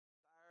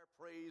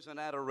praise and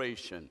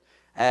adoration.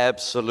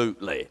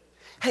 Absolutely.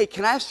 Hey,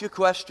 can I ask you a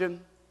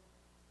question?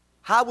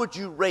 How would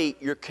you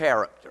rate your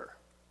character?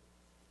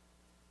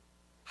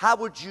 How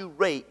would you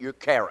rate your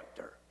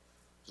character?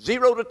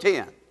 0 to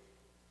 10.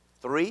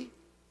 3,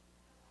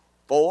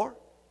 4,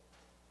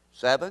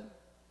 7,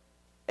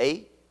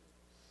 8.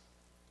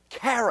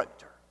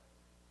 Character.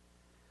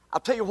 I'll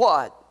tell you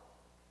what.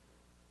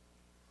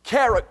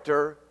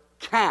 Character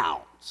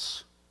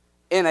counts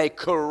in a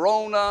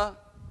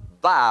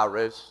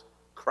coronavirus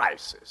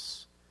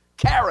crisis.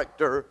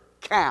 Character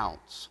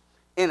counts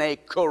in a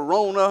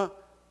coronavirus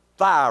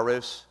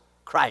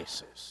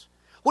crisis.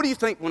 What do you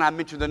think when I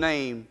mention the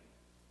name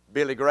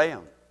Billy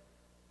Graham?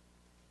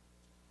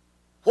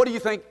 What do you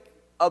think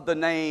of the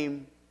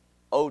name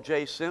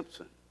O.J.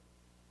 Simpson?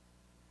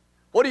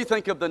 What do you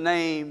think of the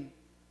name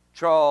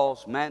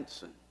Charles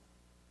Manson?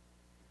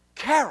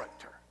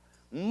 Character,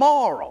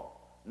 moral,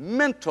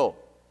 mental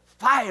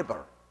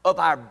fiber of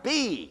our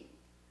being.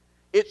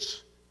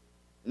 It's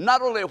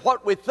not only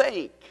what we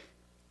think,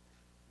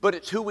 but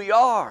it's who we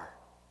are.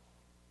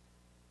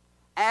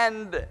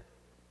 And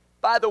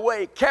by the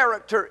way,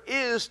 character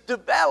is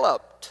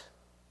developed.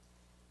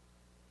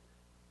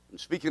 And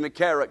speaking of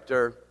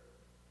character,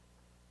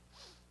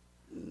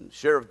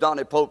 Sheriff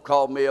Donnie Pope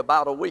called me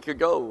about a week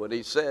ago and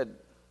he said,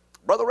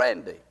 "Brother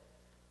Randy,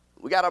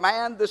 we got a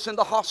man that's in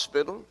the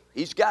hospital.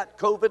 He's got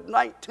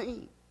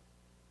COVID-19.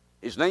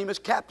 His name is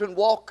Captain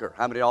Walker."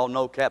 How many of y'all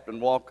know Captain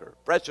Walker?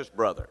 Precious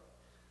brother.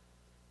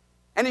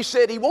 And he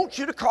said he wants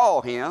you to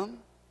call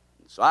him.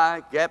 So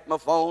I got my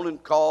phone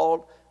and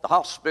called the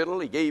hospital.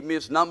 He gave me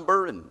his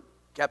number, and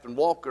Captain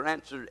Walker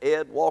answered,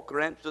 Ed Walker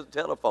answered the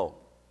telephone.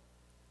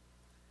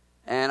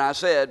 And I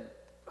said,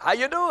 "How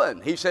you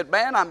doing?" He said,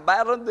 "Man, I'm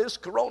battling this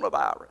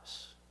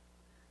coronavirus."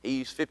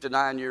 He's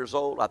 59 years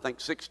old, I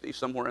think 60,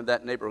 somewhere in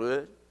that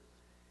neighborhood.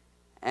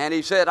 And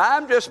he said,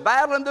 "I'm just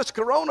battling this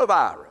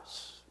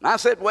coronavirus." And I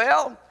said,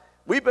 "Well,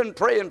 we've been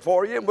praying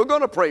for you, and we're going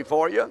to pray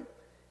for you."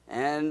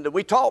 And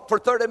we talked for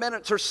 30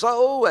 minutes or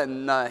so,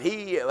 and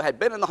he had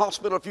been in the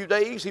hospital a few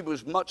days. He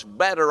was much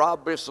better,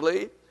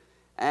 obviously.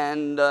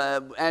 And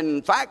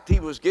in fact,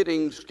 he was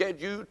getting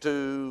scheduled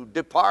to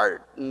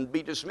depart and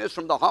be dismissed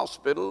from the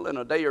hospital in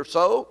a day or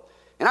so.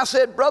 And I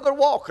said, "Brother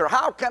Walker,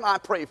 how can I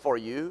pray for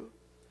you?"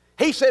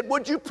 He said,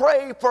 "Would you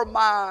pray for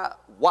my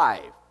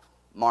wife,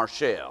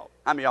 Marshall?"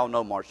 How many of y'all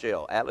know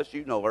Marshall? Alice,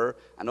 you know her.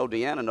 I know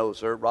Deanna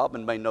knows her.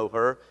 Robin may know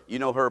her. You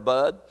know her,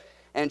 Bud.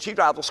 And she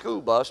drives a school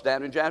bus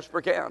down in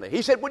Jasper County.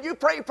 He said, "Would you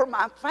pray for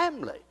my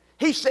family?"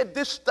 He said,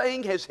 "This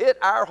thing has hit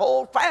our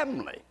whole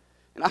family."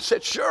 And I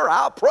said, "Sure,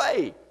 I'll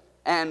pray.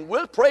 And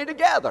we'll pray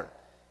together."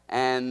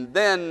 And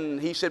then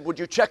he said, "Would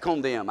you check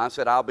on them?" I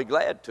said, "I'll be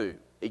glad to."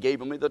 He gave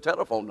me the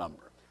telephone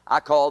number. I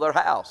called their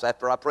house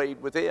after I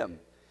prayed with him.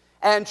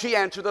 And she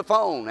answered the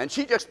phone, and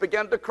she just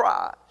began to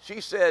cry.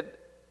 She said,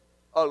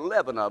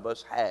 11 of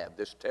us have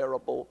this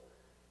terrible,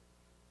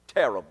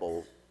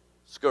 terrible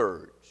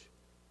scourge.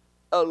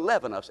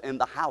 11 of us in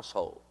the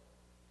household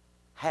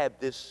have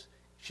this.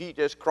 She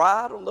just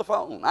cried on the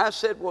phone. I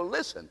said, "Well,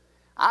 listen,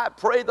 I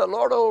pray the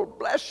Lord will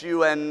bless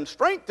you and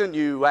strengthen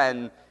you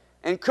and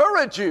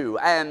encourage you."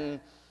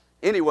 And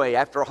anyway,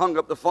 after I hung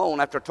up the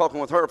phone, after talking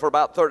with her for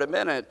about 30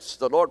 minutes,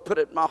 the Lord put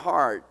it in my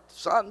heart,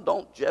 "Son,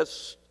 don't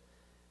just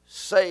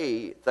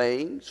say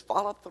things,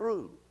 follow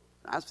through."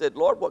 I said,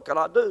 "Lord, what can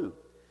I do?"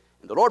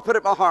 And the Lord put it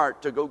in my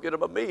heart to go get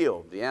him a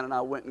meal. Deanna and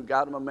I went and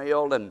got him a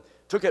meal and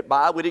took it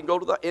by. We didn't go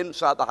to the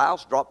inside the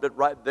house, dropped it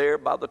right there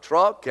by the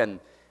truck, and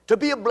to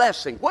be a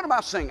blessing. What am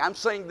I saying? I'm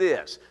saying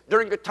this.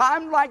 During a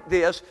time like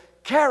this,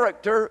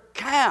 character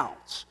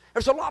counts.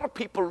 There's a lot of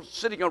people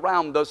sitting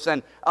around us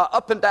and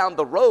up and down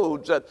the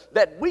roads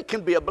that we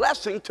can be a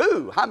blessing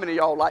to. How many of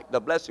y'all like the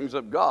blessings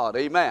of God?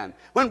 Amen.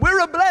 When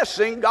we're a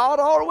blessing, God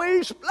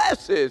always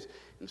blesses.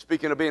 And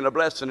speaking of being a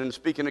blessing and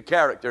speaking of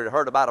character, I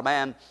heard about a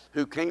man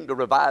who came to a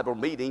revival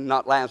meeting,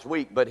 not last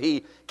week, but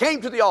he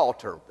came to the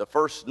altar the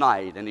first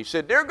night and he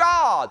said, "Dear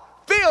God,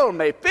 fill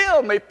me,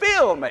 fill me,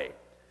 fill me."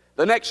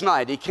 The next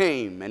night he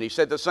came and he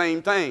said the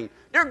same thing.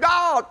 "Dear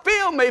God,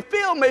 fill me,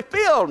 fill me,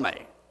 fill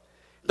me."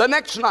 The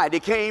next night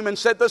he came and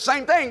said the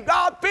same thing.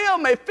 "God, fill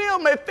me, fill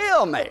me,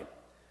 fill me."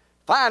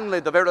 Finally,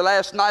 the very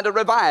last night of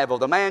revival,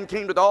 the man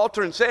came to the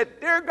altar and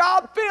said, "Dear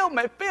God, fill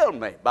me, fill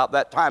me." About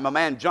that time, a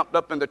man jumped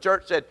up in the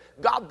church and said,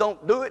 "God,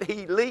 don't do it.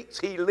 He leaks,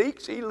 he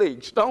leaks, he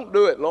leaks. Don't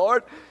do it,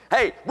 Lord."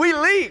 Hey, we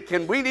leak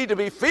and we need to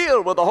be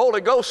filled with the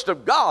Holy Ghost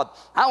of God.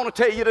 I want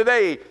to tell you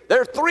today, there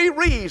are 3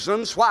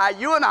 reasons why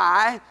you and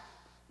I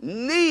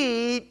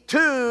need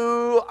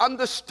to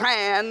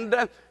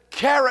understand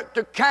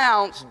character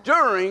counts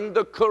during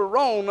the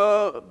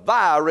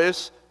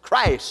coronavirus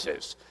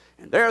crisis.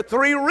 And there are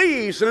 3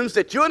 reasons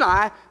that you and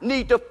I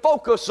need to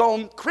focus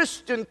on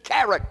Christian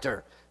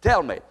character.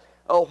 Tell me,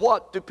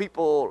 what do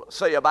people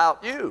say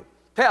about you?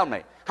 Tell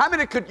me, how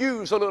many could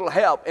use a little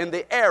help in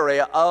the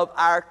area of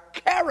our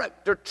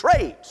character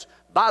traits?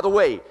 By the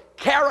way,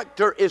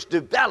 character is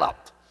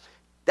developed.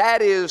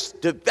 That is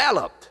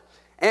developed.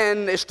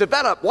 And it's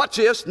developed, watch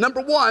this,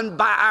 number 1,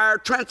 by our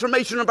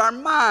transformation of our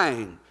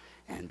mind.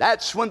 And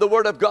that's when the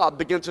Word of God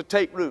begins to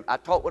take root. I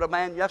talked with a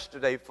man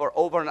yesterday for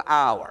over an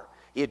hour.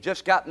 He had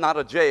just gotten out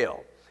of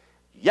jail.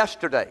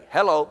 Yesterday,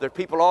 hello, there are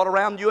people all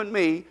around you and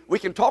me. We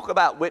can talk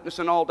about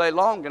witnessing all day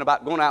long and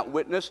about going out and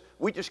witness.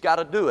 We just got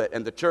to do it.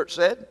 And the church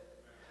said,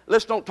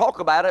 let's don't talk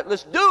about it,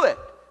 let's do it.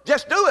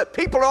 Just do it.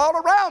 People are all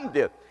around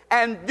you.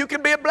 And you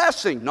can be a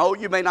blessing. No,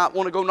 you may not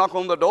want to go knock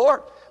on the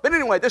door. But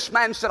anyway, this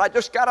man said, I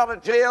just got out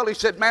of jail. He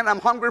said, man, I'm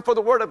hungry for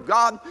the Word of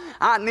God.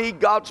 I need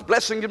God's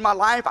blessing in my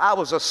life. I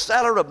was a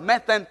seller of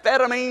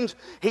methamphetamines.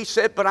 He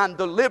said, but I'm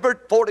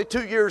delivered,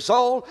 42 years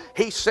old.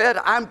 He said,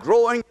 I'm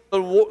growing the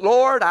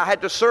Lord. I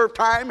had to serve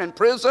time in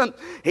prison.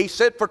 He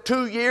said, for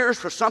 2 years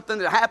for something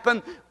that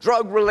happened,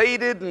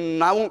 drug-related,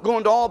 and I won't go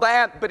into all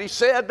that. But he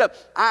said,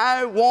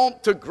 I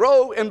want to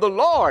grow in the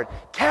Lord.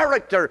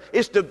 Character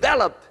is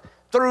developed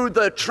through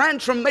the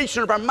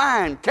transformation of our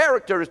mind.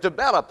 Character is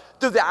developed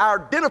through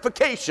our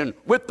identification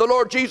with the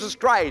Lord Jesus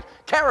Christ.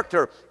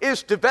 Character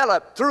is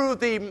developed through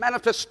the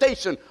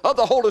manifestation of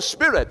the Holy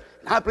Spirit.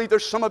 And I believe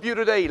there's some of you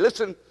today,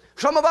 listen,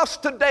 some of us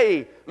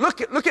today,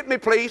 look at me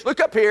please, look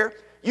up here.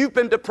 You've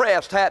been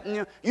depressed, haven't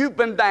you? You've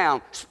been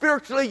down.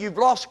 Spiritually, you've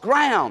lost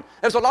ground.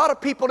 There's a lot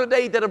of people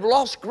today that have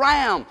lost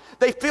ground.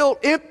 They feel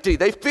empty.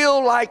 They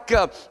feel like,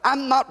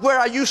 I'm not where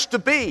I used to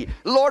be.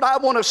 Lord, I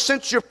want to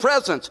sense your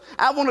presence.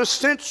 I want to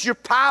sense your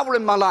power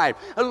in my life.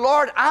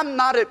 Lord, I'm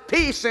not at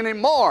peace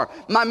anymore.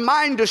 My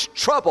mind is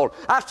troubled.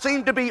 I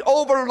seem to be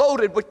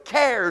overloaded with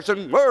cares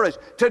and worries.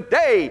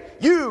 Today,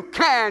 you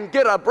can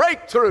get a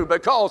breakthrough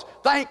because,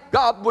 thank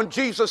God, when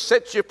Jesus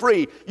sets you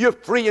free, you're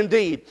free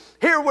indeed.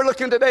 Here we're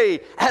looking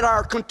today at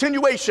our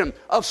continuation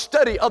of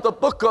study of the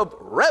book of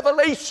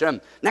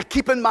Revelation. Now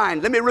keep in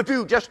mind, let me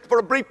review just for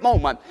a brief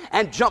moment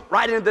and jump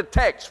right into the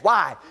text.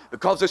 Why?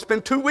 Because it's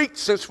been 2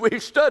 weeks since we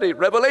studied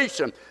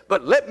Revelation.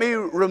 But let me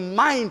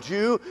remind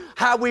you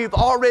how we've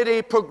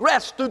already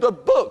progressed through the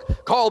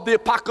book called the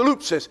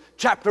Apocalypse,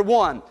 chapter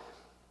 1.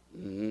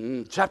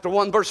 Chapter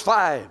 1, verse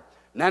 5.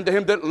 And unto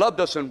him that loved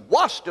us and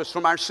washed us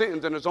from our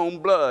sins in his own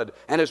blood,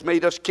 and has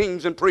made us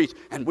kings and priests,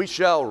 and we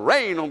shall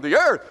reign on the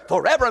earth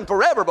forever and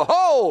forever.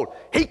 Behold,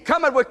 he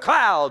cometh with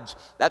clouds.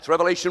 That's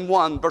Revelation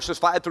 1, verses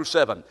 5 through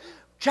 7.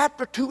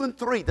 Chapter 2 and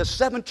 3, the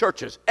 7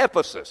 churches,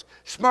 Ephesus,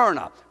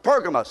 Smyrna,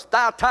 Pergamos,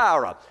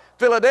 Thyatira,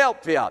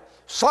 Philadelphia,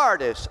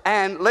 Sardis,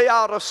 and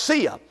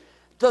Laodicea.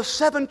 The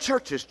 7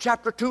 churches,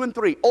 chapter 2 and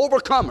 3,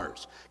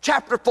 overcomers.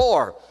 Chapter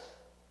 4,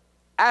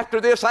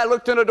 after this, I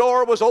looked, and a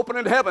door was opened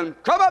in heaven.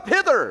 Come up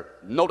hither.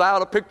 No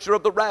doubt a picture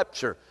of the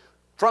rapture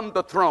from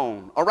the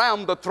throne,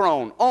 around the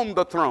throne, on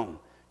the throne.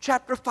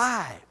 Chapter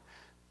 5.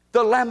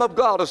 The Lamb of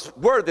God is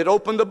worthy to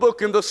open the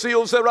book and the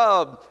seals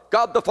thereof.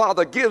 God the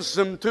Father gives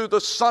them to the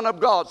Son of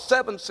God.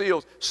 7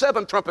 seals,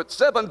 7 trumpets,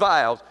 7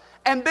 vials.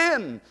 And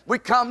then we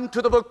come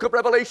to the book of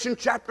Revelation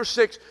chapter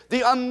 6,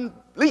 the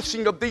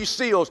unleashing of these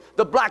seals,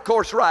 the black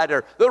horse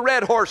rider, the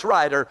red horse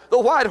rider, the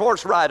white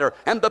horse rider,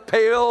 and the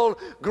pale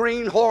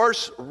green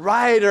horse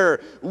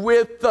rider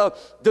with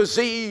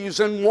disease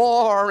and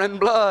war and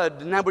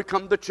blood. Now we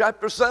come to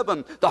chapter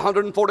 7, the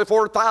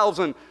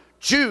 144,000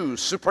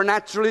 Jews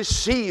supernaturally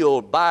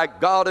sealed by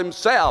God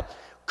himself.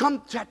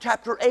 Come to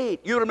chapter 8.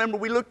 You remember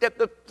we looked at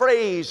the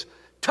phrase,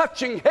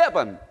 touching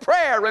heaven,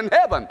 prayer in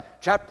heaven.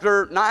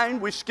 Chapter 9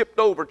 we skipped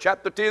over,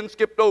 chapter 10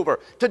 skipped over.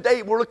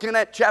 Today we're looking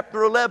at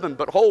chapter 11,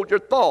 but hold your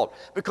thought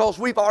because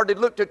we've already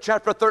looked at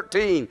chapter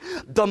 13,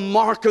 the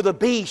mark of the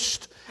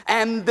beast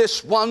and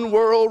this one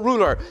world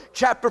ruler.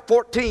 Chapter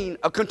 14,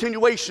 a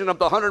continuation of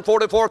the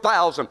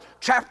 144,000.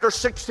 Chapter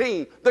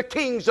 16, the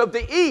kings of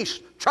the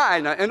east,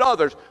 China and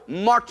others,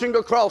 marching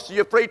across the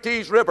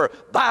Euphrates River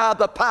by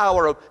the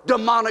power of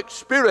demonic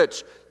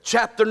spirits.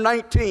 Chapter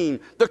 19,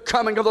 the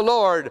coming of the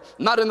Lord,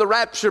 not in the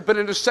rapture, but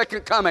in his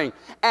second coming.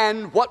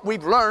 And what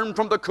we've learned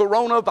from the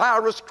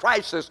coronavirus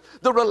crisis,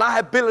 the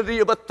reliability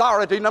of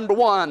authority, number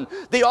 1,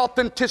 the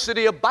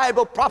authenticity of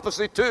Bible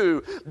prophecy,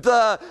 2,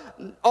 the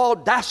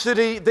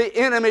audacity, the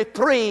enemy,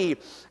 3,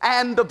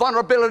 and the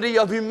vulnerability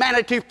of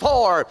humanity,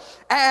 4,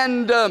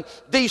 and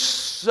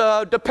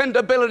the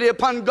dependability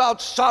upon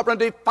God's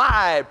sovereignty,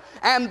 5,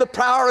 and the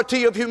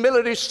priority of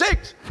humility,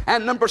 6,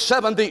 and number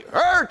 7, the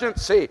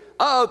urgency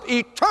of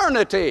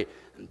eternity.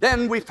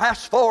 Then we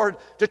fast forward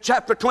to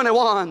chapter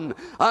 21,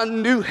 a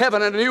new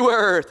heaven and a new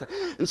earth.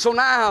 And so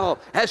now,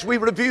 as we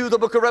review the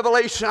book of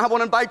Revelation, I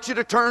want to invite you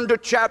to turn to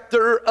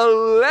chapter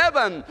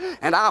 11.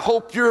 And I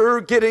hope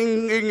you're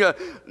getting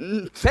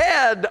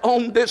fed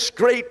on this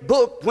great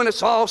book. When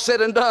it's all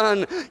said and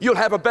done, you'll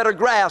have a better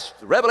grasp.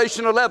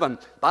 Revelation 11.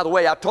 By the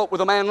way, I talked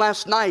with a man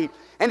last night,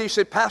 and he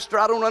said, Pastor,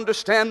 I don't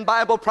understand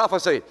Bible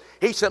prophecy.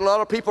 He said, a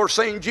lot of people are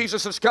saying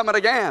Jesus is coming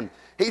again.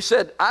 He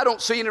said, I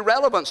don't see any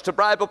relevance to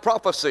Bible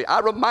prophecy. I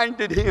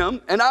reminded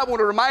him, and I want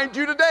to remind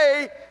you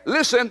today,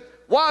 listen,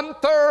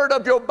 1/3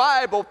 of your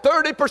Bible,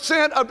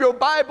 30% of your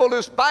Bible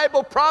is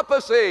Bible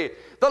prophecy.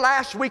 The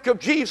last week of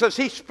Jesus,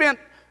 he spent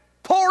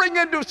pouring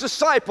into his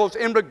disciples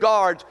in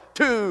regards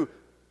to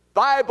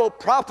Bible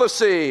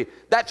prophecy.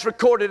 That's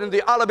recorded in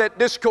the Olivet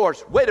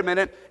Discourse. Wait a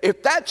minute,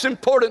 if that's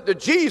important to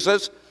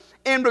Jesus,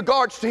 in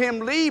regards to him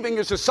leaving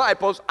his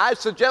disciples, I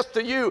suggest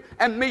to you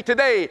and me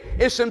today,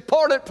 it's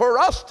important for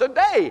us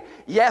today.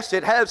 Yes,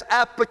 it has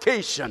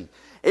application.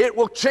 It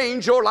will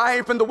change your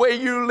life and the way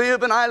you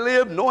live and I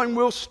live, knowing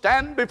we'll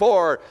stand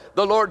before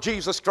the Lord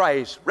Jesus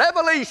Christ.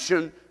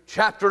 Revelation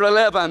chapter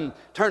 11.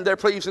 Turn there,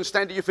 please, and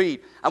stand to your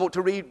feet. I want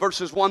to read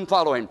verses 1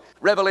 following.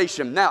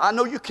 Revelation. Now, I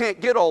know you can't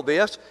get all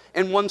this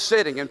in one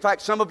sitting. In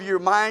fact, some of your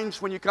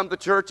minds, when you come to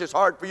church, it's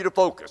hard for you to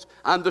focus.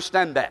 I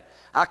understand that.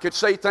 I could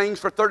say things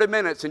for 30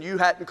 minutes and you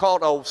hadn't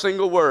caught a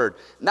single word.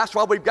 And that's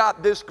why we've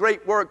got this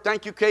great work.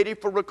 Thank you, Katie,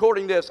 for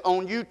recording this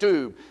on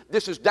YouTube.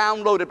 This is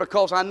downloaded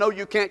because I know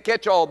you can't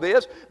catch all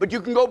this, but you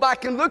can go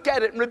back and look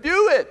at it and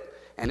review it.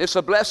 And it's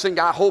a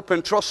blessing, I hope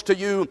and trust to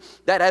you,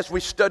 that as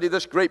we study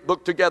this great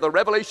book together.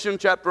 Revelation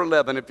chapter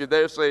 11, if you're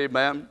there, say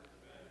amen.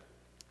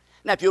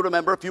 Now, if you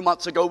remember, a few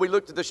months ago, we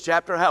looked at this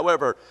chapter.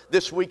 However,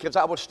 this week as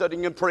I was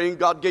studying and praying,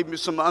 God gave me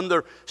some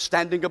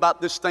understanding about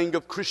this thing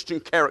of Christian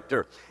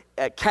character.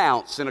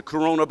 Counts in a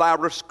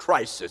coronavirus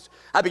crisis.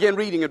 I began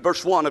reading in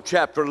verse 1 of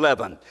chapter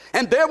 11.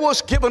 And there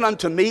was given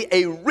unto me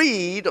a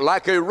reed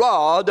like a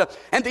rod,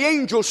 and the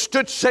angel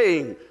stood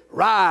saying,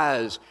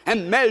 Rise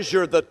and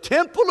measure the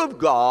temple of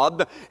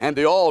God and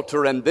the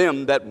altar and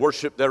them that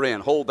worship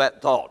therein. Hold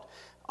that thought.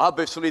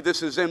 Obviously,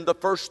 this is in the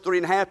first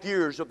 3.5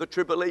 years of the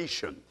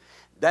tribulation.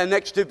 The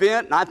next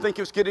event, and I think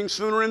it's getting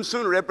sooner and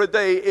sooner every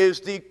day, is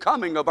the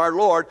coming of our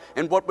Lord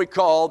and what we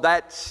call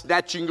that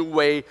snatching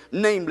away,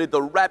 namely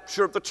the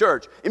rapture of the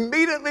church.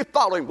 Immediately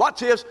following,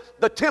 watch this,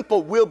 the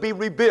temple will be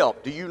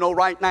rebuilt. Do you know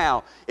right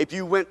now, if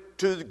you went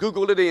to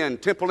Google it in,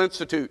 Temple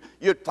Institute,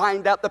 you'd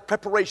find out the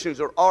preparations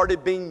are already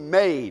being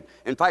made.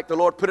 In fact, the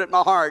Lord put it in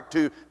my heart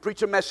to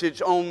preach a message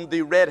on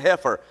the red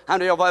heifer. How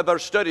many of you have ever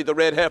studied the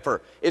red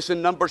heifer? It's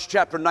in Numbers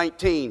chapter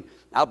 19.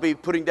 I'll be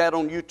putting that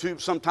on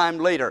YouTube sometime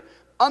later.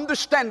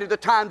 Understanding the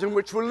times in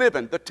which we're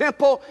living. The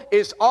temple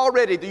is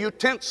already, the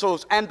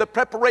utensils and the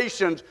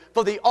preparations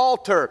for the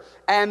altar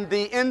and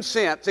the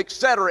incense,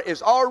 etc.,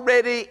 is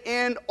already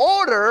in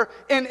order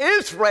in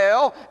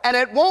Israel, and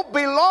it won't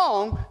be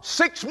long,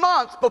 6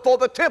 months, before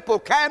the temple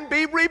can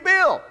be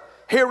rebuilt.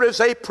 Here is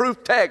a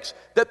proof text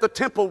that the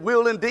temple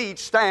will indeed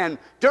stand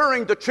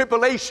during the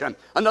tribulation.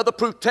 Another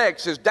proof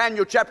text is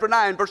Daniel chapter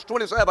 9, verse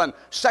 27.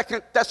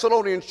 2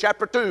 Thessalonians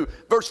chapter 2,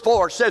 verse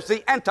 4 says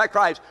the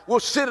Antichrist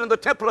will sit in the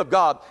temple of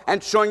God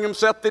and showing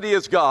himself that he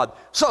is God.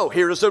 So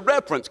here is a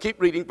reference.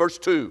 Keep reading verse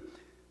 2.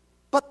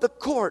 But the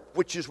court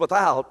which is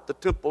without the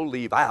temple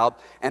leave out,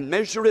 and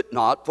measure it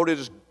not, for it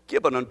is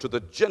given unto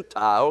the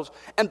Gentiles,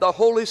 and the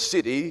holy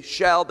city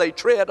shall they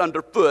tread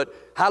under foot.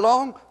 How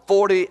long?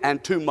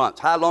 42 months.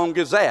 How long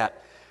is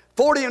that?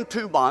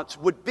 42 months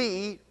would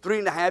be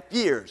 3.5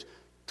 years.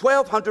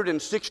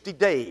 1,260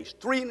 days,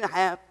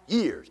 3.5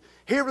 years.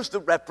 Here is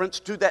the reference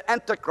to that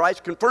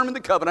Antichrist confirming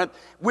the covenant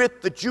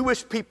with the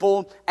Jewish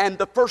people and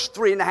the first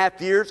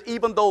 3.5 years,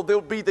 even though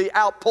there'll be the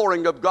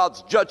outpouring of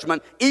God's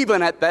judgment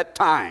even at that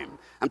time.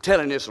 I'm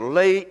telling you, it's a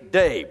late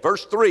day.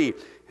 Verse 3,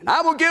 and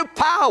I will give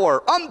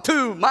power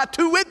unto my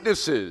 2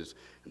 witnesses.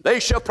 They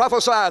shall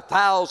prophesy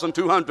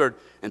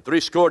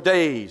 1,260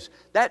 days.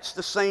 That's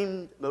the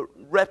same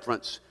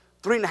reference.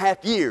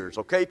 3.5 years,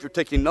 okay, if you're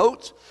taking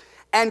notes.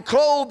 And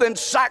clothed in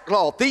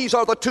sackcloth. These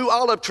are the 2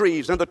 olive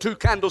trees and the 2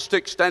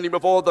 candlesticks standing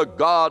before the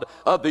God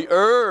of the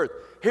earth.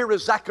 Here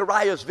is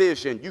Zechariah's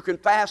vision. You can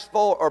fast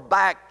forward or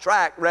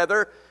backtrack,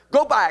 rather.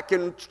 Go back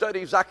and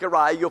study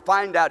Zechariah. You'll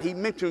find out he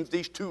mentions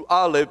these 2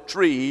 olive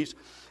trees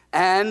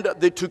and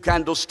the 2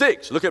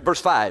 candlesticks. Look at verse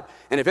 5.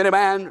 And if any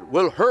man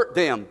will hurt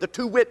them, the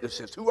 2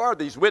 witnesses. Who are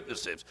these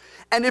witnesses?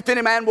 And if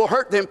any man will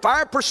hurt them,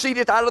 fire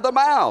proceedeth out of the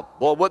mouth.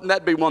 Boy, wouldn't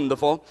that be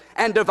wonderful?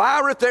 And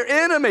devoureth their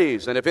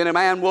enemies. And if any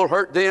man will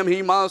hurt them,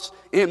 he must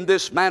in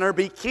this manner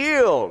be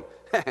killed.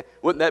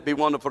 Wouldn't that be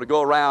wonderful to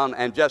go around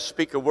and just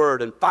speak a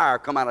word and fire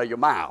come out of your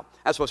mouth?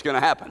 That's what's going to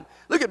happen.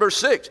 Look at verse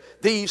 6.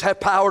 These have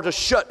power to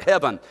shut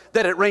heaven,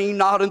 that it rain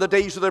not in the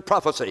days of their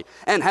prophecy,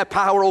 and have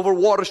power over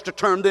waters to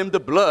turn them to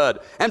blood,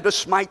 and to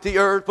smite the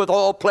earth with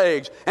all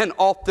plagues, and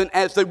often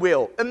as they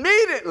will.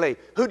 Immediately,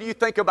 who do you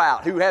think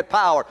about who had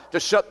power to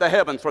shut the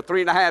heavens for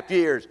 3.5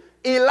 years?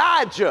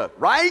 Elijah,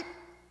 right?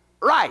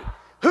 Right.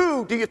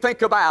 Who do you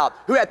think about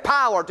who had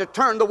power to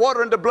turn the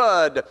water into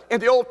blood in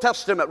the Old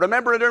Testament?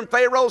 Remember during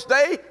Pharaoh's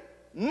day?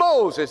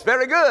 Moses.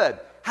 Very good.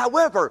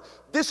 However,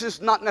 this is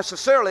not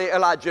necessarily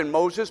Elijah and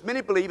Moses. Many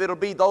believe it'll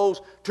be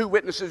those 2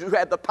 witnesses who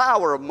had the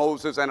power of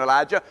Moses and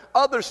Elijah.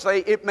 Others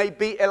say it may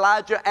be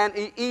Elijah and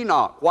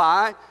Enoch.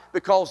 Why?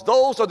 Because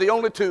those are the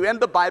only 2 in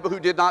the Bible who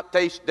did not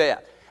taste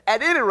death.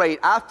 At any rate,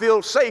 I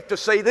feel safe to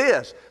say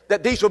this,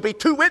 that these will be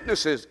 2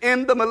 witnesses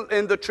in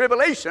the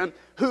tribulation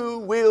who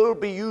will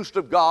be used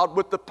of God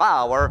with the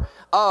power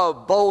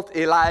of both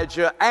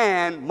Elijah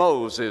and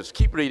Moses.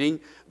 Keep reading.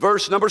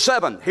 Verse number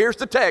 7. Here's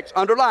the text.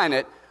 Underline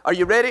it. Are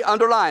you ready?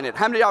 Underline it.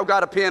 How many of y'all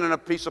got a pen and a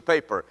piece of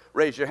paper?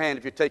 Raise your hand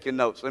if you're taking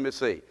notes. Let me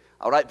see.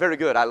 All right, very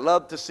good. I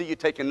love to see you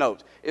taking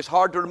notes. It's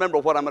hard to remember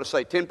what I'm going to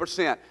say.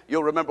 10%,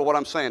 you'll remember what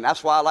I'm saying.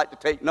 That's why I like to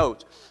take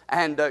notes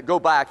and go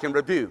back and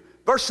review.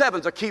 Verse 7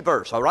 is a key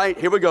verse, all right?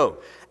 Here we go.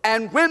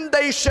 And when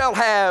they shall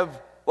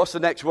have, What's the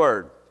next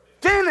word?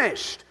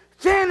 Finished.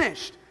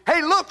 Finished.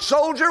 Hey, look,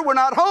 soldier, we're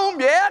not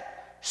home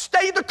yet.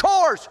 Stay the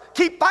course.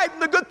 Keep fighting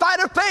the good fight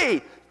of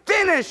faith.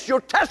 Finish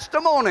your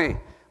testimony.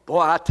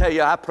 Boy, I tell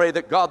you, I pray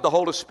that God, the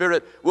Holy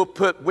Spirit, will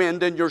put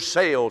wind in your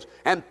sails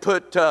and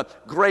put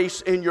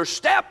grace in your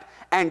step,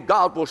 and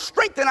God will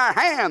strengthen our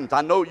hands.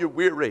 I know you're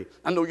weary.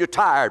 I know you're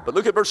tired. But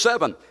look at verse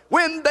 7.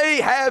 When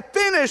they have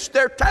finished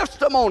their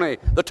testimony,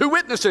 the two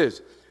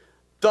witnesses,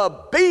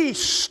 the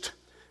beast,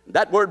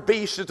 that word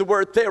beast is the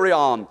word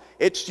therion.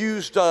 It's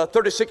used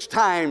 36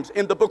 times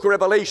in the book of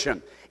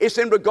Revelation. It's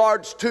in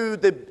regards to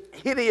the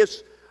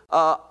hideous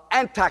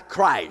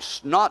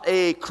Antichrist, not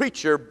a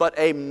creature, but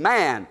a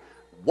man,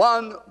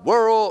 one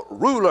world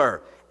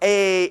ruler,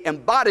 a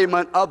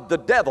embodiment of the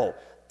devil.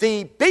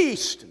 The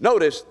beast,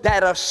 notice,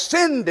 that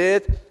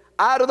ascended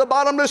out of the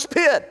bottomless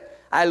pit.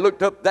 I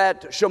looked up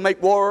that shall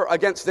make war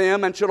against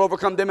them and shall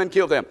overcome them and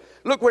kill them.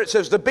 Look where it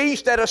says, the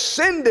beast that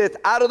ascendeth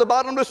out of the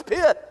bottomless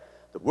pit.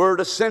 The word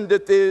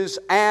ascendeth is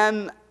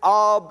an-ob-eno.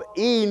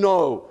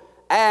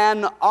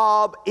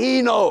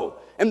 An-ob-eno.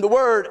 And the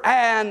word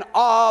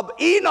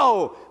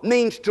an-ob-eno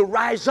means to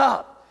rise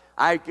up.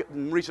 The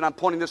reason I'm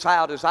pointing this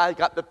out is I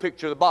got the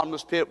picture the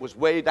bottomless pit was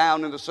way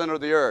down in the center of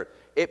the earth.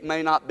 It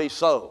may not be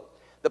so.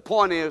 The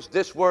point is,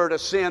 this word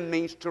ascend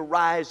means to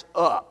rise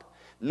up.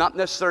 Not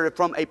necessarily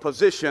from a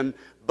position,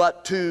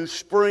 but to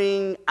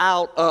spring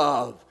out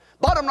of.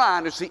 Bottom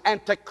line is the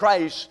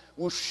Antichrist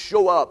will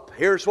show up.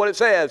 Here's what it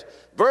says.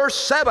 Verse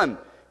 7,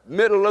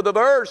 middle of the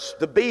verse,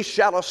 the beast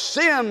shall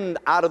ascend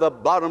out of the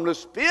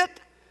bottomless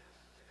pit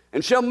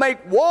and shall make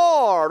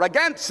war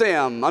against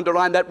them.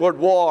 Underline that word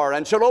war.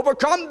 And shall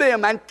overcome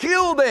them and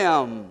kill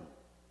them.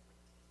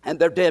 And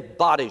their dead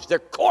bodies, their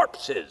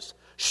corpses,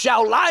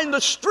 shall lie in the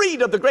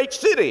street of the great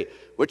city,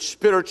 which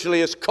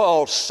spiritually is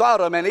called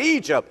Sodom and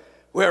Egypt,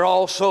 where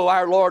also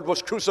our Lord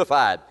was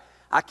crucified.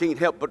 I can't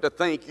help but to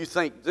think, you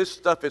think this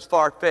stuff is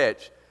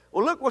far-fetched.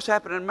 Well, look what's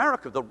happening in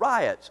America, the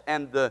riots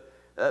and the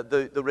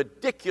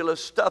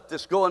ridiculous stuff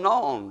that's going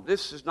on.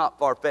 This is not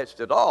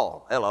far-fetched at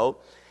all. Hello.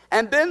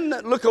 And then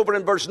look over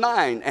in verse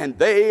 9. And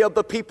they of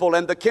the people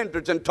and the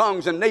kindreds and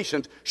tongues and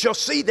nations shall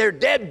see their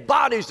dead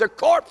bodies, their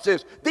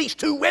corpses, these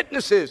two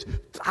witnesses.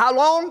 How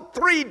long?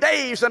 3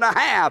 days and a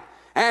half.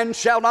 And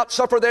shall not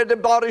suffer their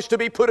dead bodies to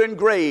be put in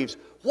graves.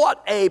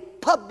 What a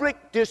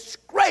public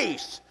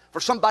disgrace for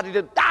somebody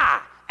to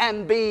die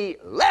and be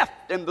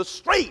left in the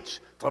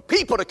streets, for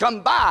people to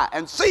come by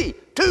and see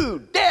two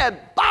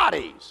dead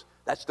bodies.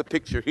 That's the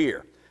picture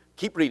here.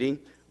 Keep reading.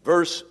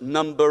 Verse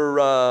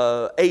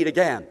number 8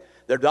 again.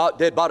 Their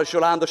dead bodies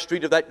shall lie in the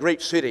street of that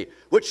great city,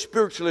 which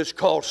spiritually is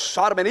called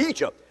Sodom and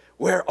Egypt,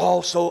 where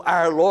also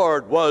our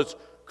Lord was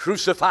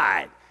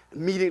crucified.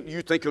 Immediately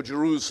you think of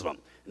Jerusalem.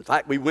 In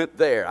fact, we went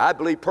there. I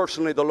believe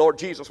personally the Lord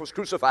Jesus was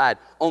crucified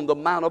on the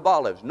Mount of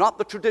Olives. Not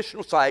the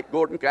traditional site,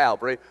 Gordon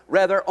Calvary,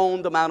 rather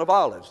on the Mount of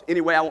Olives.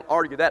 Anyway, I won't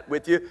argue that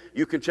with you.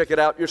 You can check it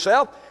out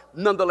yourself.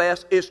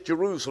 Nonetheless, it's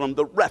Jerusalem,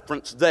 the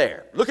reference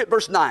there. Look at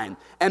verse 9.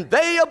 And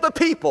they of the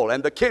people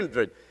and the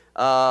kindred,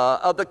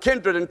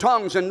 and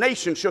tongues and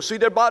nations shall see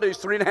their bodies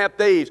 3.5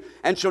 days,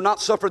 and shall not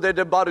suffer their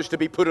dead bodies to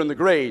be put in the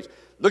graves.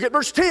 Look at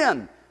verse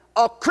 10.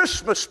 A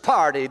Christmas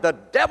party the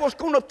devil's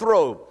going to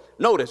throw.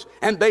 Notice,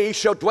 and they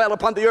shall dwell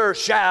upon the earth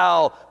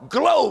shall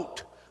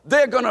gloat.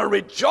 They're going to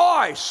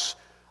rejoice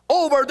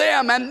over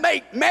them and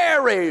make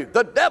merry.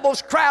 The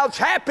devil's crowd's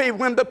happy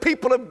when the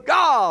people of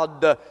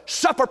God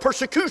suffer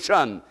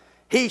persecution.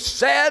 He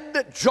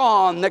said,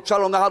 John, next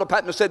out on the Isle of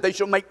Patmos, said they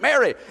shall make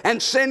merry and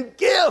send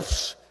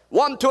gifts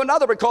one to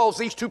another, because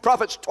these two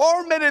prophets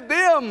tormented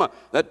them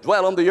that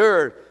dwell on the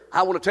earth.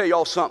 I want to tell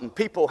y'all something.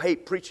 People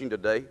hate preaching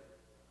today.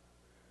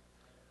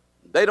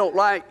 They don't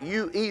like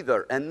you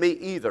either, and me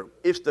either.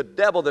 It's the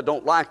devil that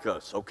don't like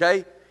us,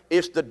 okay?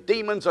 It's the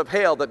demons of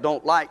hell that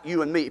don't like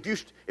you and me. If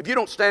you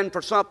don't stand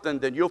for something,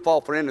 then you'll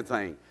fall for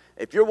anything.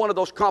 If you're one of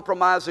those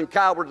compromising,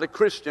 cowardly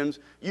Christians,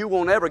 you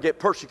won't ever get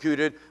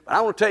persecuted. But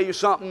I want to tell you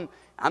something.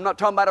 I'm not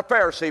talking about a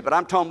Pharisee, but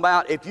I'm talking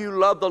about if you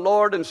love the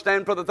Lord and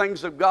stand for the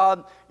things of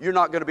God, you're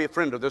not going to be a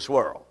friend of this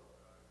world.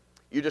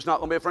 You're just not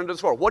going to be a friend of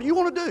this world. What do you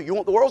want to do? You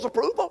want the world's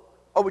approval?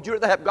 Or would you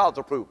rather have God's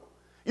approval?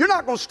 You're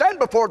not going to stand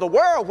before the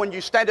world when you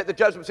stand at the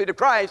judgment seat of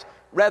Christ.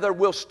 Rather,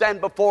 we'll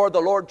stand before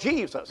the Lord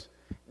Jesus.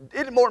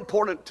 Is it more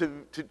important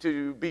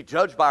to be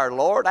judged by our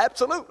Lord?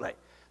 Absolutely.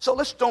 So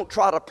let's don't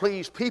try to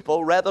please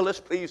people. Rather,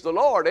 let's please the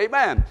Lord.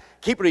 Amen.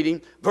 Keep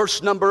reading.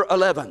 Verse number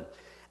 11.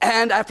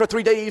 And after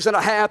 3 days and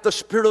a half, the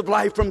Spirit of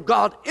life from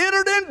God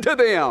entered into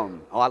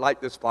them. Oh, I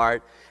like this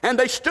part. And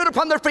they stood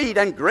upon their feet,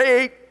 and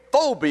great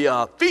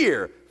phobia,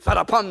 fear, fell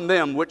upon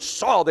them which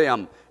saw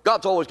them.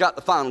 God's always got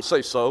the final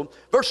say-so.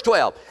 Verse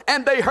 12,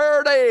 and they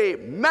heard a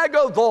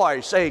mega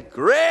voice, a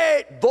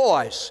great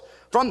voice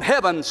from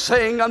heaven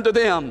saying unto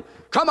them,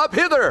 come up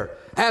hither.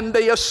 And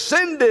they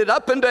ascended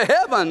up into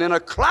heaven in a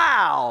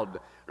cloud.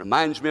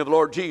 Reminds me of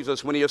Lord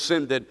Jesus when he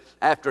ascended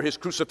after his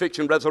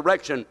crucifixion,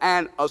 resurrection,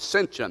 and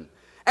ascension.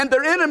 And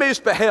their enemies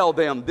beheld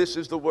them. This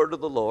is the word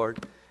of the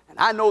Lord. And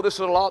I know this is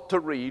a lot to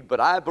read,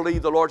 but I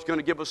believe the Lord's going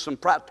to give us some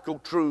practical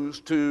truths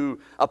to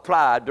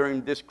apply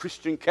during this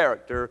Christian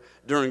character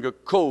during a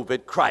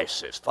COVID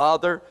crisis.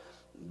 Father,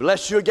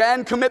 bless you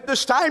again. Commit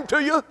this time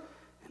to you.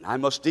 And I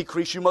must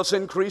decrease, you must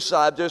increase.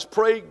 I just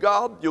pray,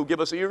 God, you'll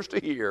give us ears to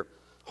hear,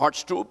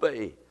 hearts to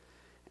obey.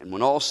 And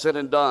when all's said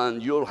and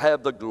done, you'll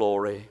have the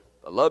glory.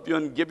 I love you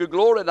and give you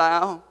glory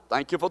now.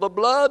 Thank you for the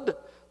blood,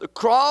 the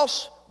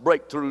cross,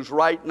 breakthroughs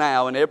right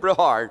now in every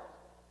heart.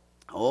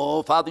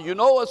 Oh, Father, you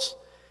know us.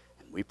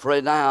 We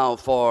pray now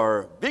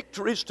for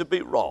victories to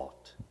be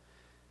wrought.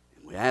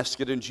 And we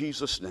ask it in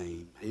Jesus'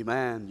 name.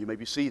 Amen. You may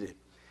be seated.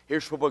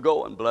 Here's where we're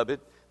going, beloved.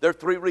 There are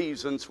 3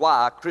 reasons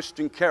why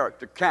Christian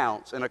character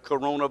counts in a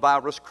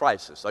coronavirus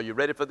crisis. Are you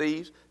ready for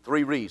these?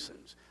 3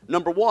 reasons.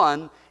 Number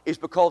 1 is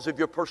because of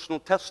your personal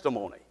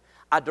testimony.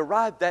 I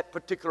derived that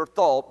particular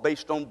thought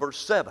based on verse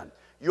 7.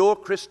 Your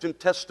Christian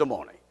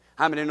testimony.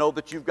 How many know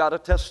that you've got a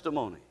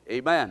testimony?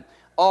 Amen.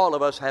 All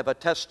of us have a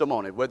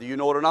testimony, whether you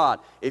know it or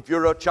not. If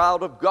you're a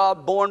child of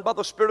God, born by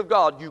the Spirit of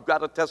God, you've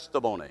got a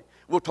testimony.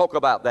 We'll talk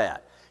about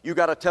that. You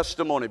got a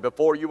testimony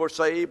before you were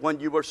saved, when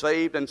you were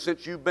saved, and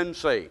since you've been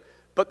saved.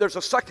 But there's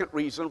a second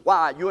reason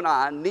why you and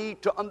I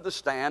need to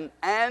understand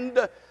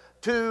and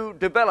to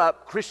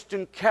develop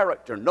Christian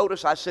character.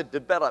 Notice I said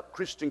develop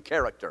Christian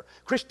character.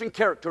 Christian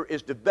character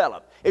is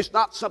developed. It's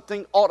not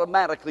something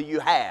automatically you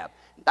have.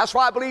 That's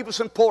why I believe it's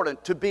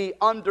important to be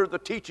under the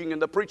teaching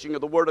and the preaching of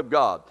the Word of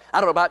God.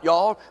 I don't know about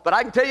y'all, but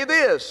I can tell you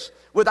this.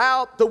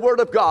 Without the Word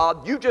of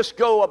God, you just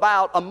go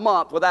about a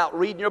month without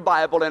reading your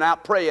Bible and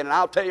out praying, and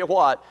I'll tell you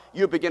what,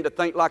 you begin to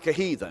think like a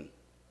heathen.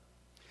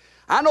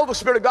 I know the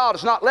Spirit of God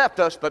has not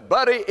left us, but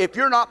buddy, if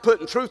you're not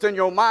putting truth in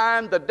your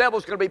mind, the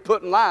devil's going to be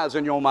putting lies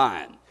in your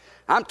mind.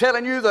 I'm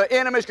telling you, the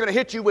enemy's going to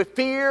hit you with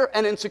fear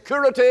and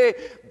insecurity.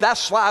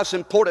 That's why it's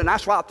important.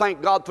 That's why I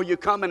thank God for you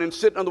coming and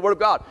sitting on the Word of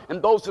God. And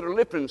those that are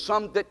listening,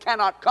 some that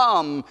cannot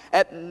come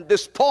at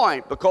this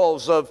point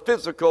because of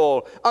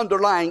physical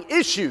underlying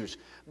issues.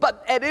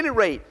 But at any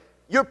rate,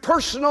 your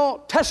personal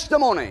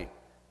testimony,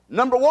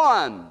 number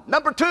 1.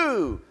 Number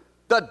 2,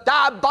 the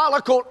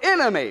diabolical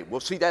enemy.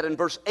 We'll see that in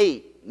verse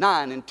 8,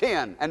 9, and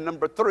 10. And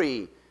number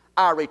 3,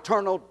 our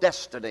eternal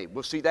destiny.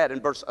 We'll see that in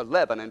verse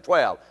 11 and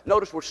 12.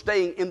 Notice we're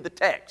staying in the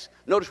text.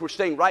 Notice we're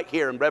staying right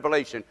here in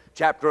Revelation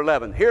chapter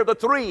 11. Here are the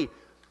 3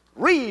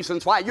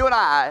 reasons why you and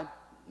I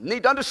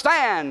need to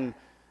understand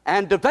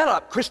and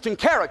develop Christian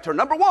character.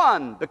 Number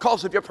 1,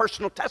 because of your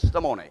personal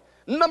testimony.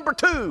 Number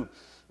 2,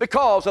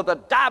 because of the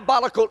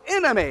diabolical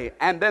enemy.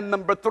 And then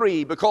number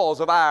 3, because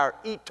of our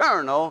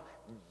eternal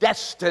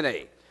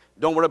destiny.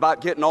 Don't worry about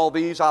getting all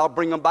these. I'll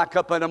bring them back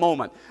up in a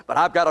moment. But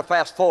I've got to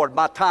fast forward.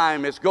 My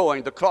time is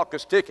going. The clock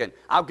is ticking.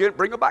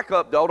 Bring them back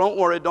up, though. Don't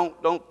worry.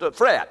 Don't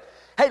fret.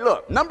 Hey,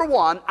 look. Number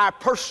 1, our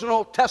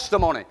personal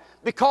testimony.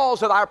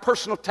 Because of our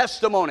personal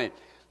testimony.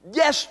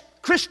 Yes,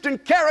 Christian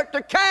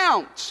character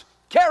counts.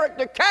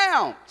 Character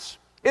counts.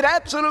 It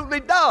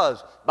absolutely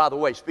does. By the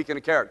way, speaking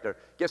of character,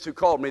 guess who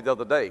called me the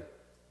other day?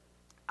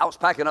 I was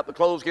packing up the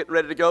clothes, getting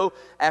ready to go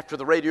after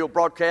the radio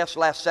broadcast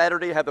last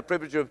Saturday. I have the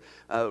privilege of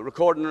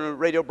recording a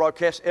radio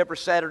broadcast every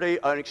Saturday,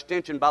 an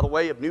extension, by the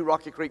way, of New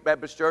Rocky Creek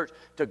Baptist Church.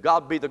 To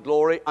God be the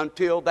glory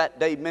until that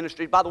day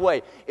ministry. By the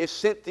way, if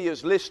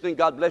Cynthia's listening,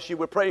 God bless you,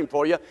 we're praying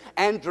for you.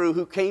 Andrew,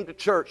 who came to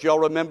church, y'all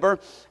remember,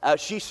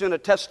 she sent a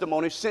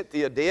testimony,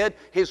 Cynthia did,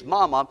 his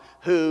mama,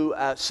 who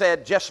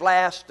said just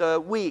last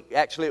week,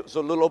 actually it was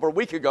a little over a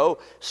week ago,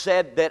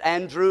 said that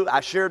Andrew,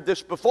 I shared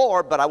this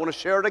before, but I want to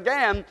share it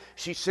again.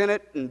 She sent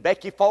it, and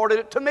Becky forwarded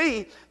it to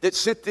me, that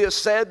Cynthia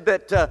said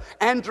that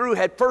Andrew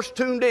had first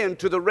tuned in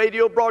to the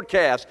radio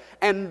broadcast,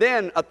 and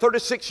then a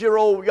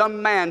 36-year-old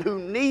young man who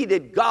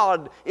needed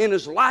God in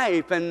his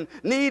life and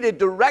needed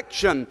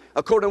direction,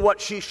 according to what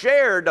she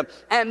shared,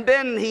 and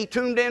then he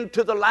tuned in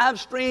to the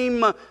live stream,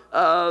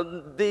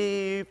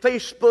 the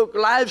Facebook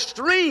live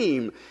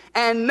stream,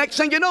 and next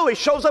thing you know, he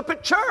shows up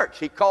at church.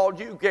 He called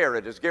you,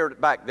 Garrett. Is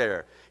Garrett back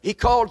there? He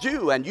called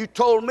you, and you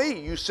told me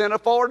you sent a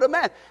forward a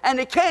man. And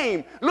he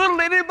came. Little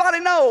did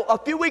anybody know, a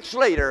few weeks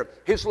later,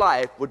 his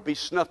life would be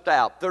snuffed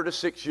out,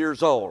 36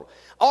 years old.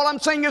 All I'm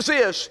saying is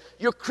this,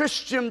 your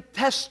Christian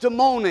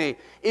testimony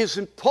is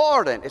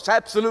important. It's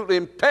absolutely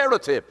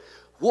imperative.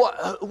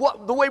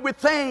 The way we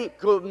think,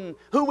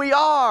 who we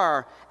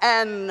are,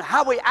 and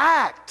how we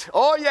act.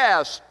 Oh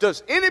yes,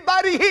 does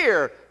anybody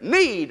here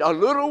need a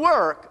little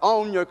work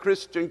on your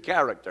Christian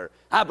character?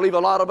 I believe a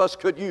lot of us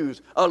could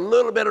use a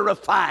little bit of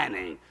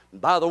refining.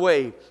 By the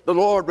way, the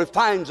Lord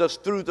refines us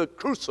through the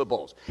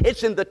crucibles.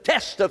 It's in the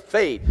test of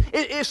faith.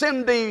 It's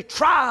in the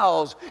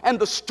trials and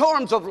the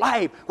storms of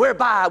life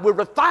whereby we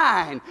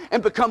refine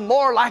and become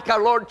more like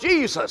our Lord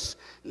Jesus.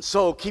 And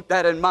so keep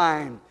that in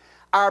mind.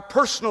 Our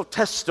personal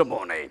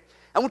testimony.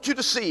 I want you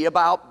to see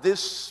about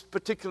this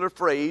particular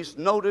phrase.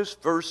 Notice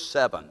verse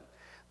 7.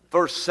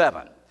 Verse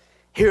 7.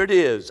 Here it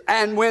is.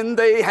 And when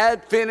they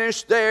had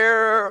finished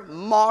their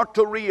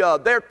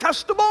martyria, their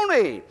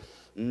testimony.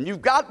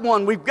 You've got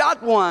one. We've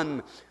got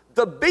one.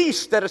 The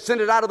beast that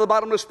ascended out of the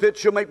bottomless pit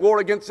shall make war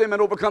against them and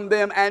overcome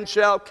them and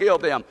shall kill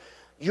them.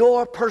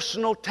 Your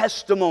personal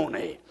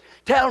testimony.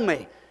 Tell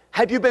me,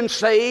 have you been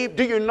saved?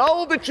 Do you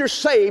know that you're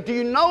saved? Do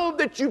you know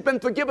that you've been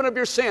forgiven of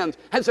your sins?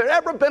 Has there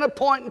ever been a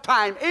point in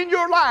time in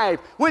your life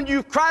when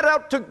you've cried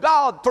out to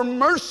God for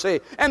mercy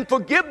and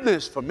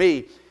forgiveness? For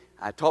me,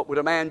 I talked with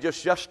a man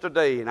just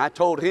yesterday, and I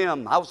told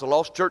him I was a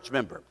lost church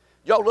member.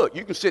 Y'all, look,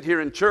 you can sit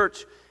here in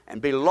church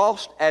and be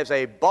lost as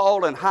a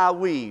ball in high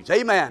weeds.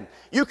 Amen.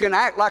 You can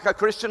act like a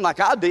Christian like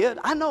I did.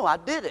 I know I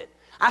did it.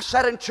 I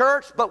sat in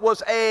church but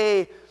was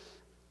a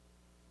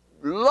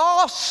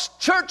lost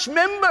church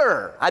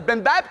member. I'd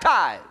been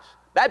baptized.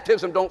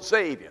 Baptism don't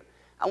save you.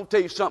 I want to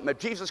tell you something. If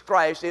Jesus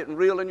Christ isn't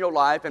real in your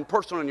life and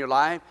personal in your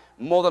life,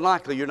 more than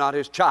likely you're not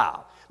His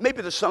child.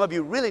 Maybe there's some of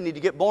you really need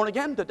to get born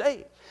again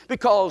today,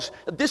 because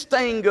this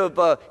thing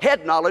of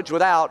head knowledge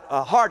without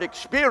heart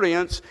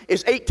experience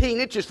is 18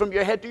 inches from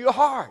your head to your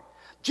heart.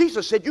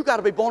 Jesus said, you got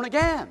to be born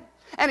again.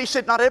 And He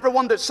said, not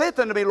everyone that saith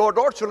unto me, Lord,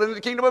 Lord, shall enter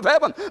the kingdom of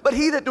heaven, but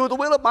he that doeth the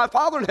will of my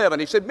Father in heaven.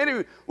 He said,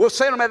 many will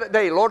say unto me that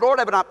day, Lord, Lord,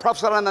 have I not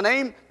prophesied in thy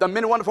name, done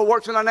many wonderful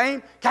works in thy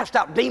name, cast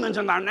out demons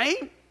in thy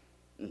name?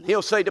 And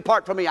He'll say,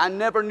 depart from me, I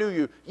never knew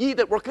you, ye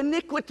that work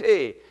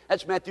iniquity.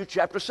 That's Matthew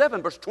chapter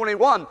 7, verse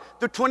 21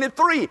 through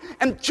 23.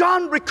 And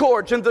John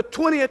records in the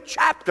 20th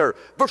chapter,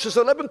 verses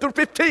 11 through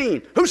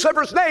 15,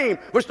 whosoever's name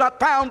was not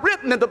found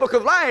written in the book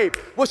of life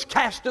was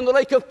cast in the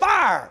lake of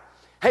fire.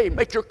 Hey,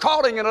 make your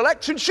calling and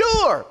election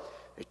sure.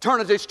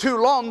 Eternity's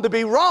too long to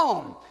be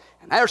wrong.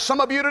 And there's some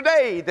of you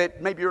today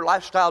that maybe your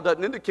lifestyle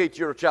doesn't indicate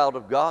you're a child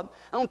of God.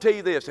 I want to tell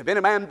you this. If any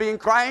man be in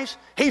Christ,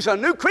 he's a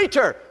new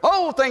creature.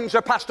 Old things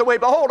are passed away.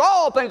 Behold,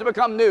 all things have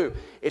become new.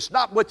 It's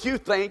not what you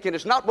think, and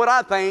it's not what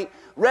I think.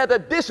 Rather,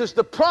 this is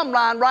the plumb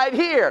line right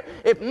here.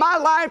 If my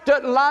life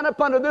doesn't line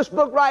up under this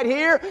book right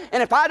here,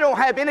 and if I don't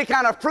have any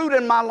kind of fruit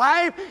in my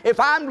life, if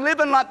I'm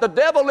living like the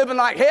devil, living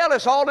like hell,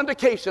 it's all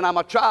indication I'm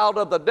a child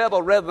of the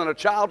devil rather than a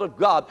child of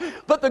God.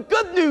 But the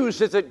good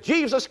news is that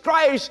Jesus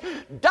Christ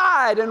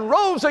died and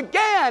rose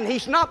again.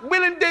 He's not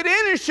willing that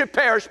any should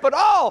perish, but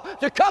all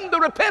to come to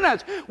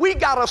repentance. We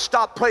got to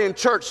stop playing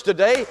church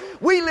today.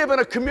 We live in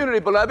a community,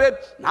 beloved,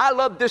 and I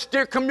love this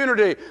dear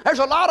community. There's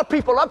a lot of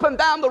people up and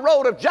down the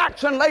road of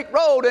Jackson Lake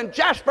Road in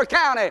Jasper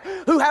County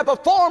who have a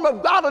form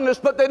of godliness,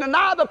 but they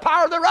deny the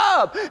power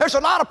thereof. There's a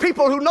lot of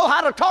people who know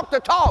how to talk the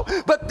talk,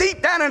 but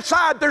deep down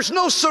inside there's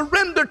no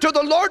surrender to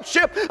the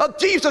lordship of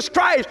Jesus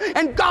Christ.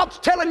 And God's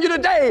telling you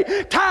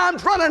today,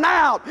 time's running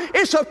out.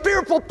 It's a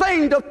fearful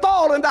thing to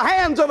fall in the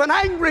hands of an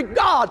angry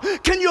God.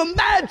 Can you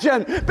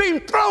imagine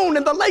being thrown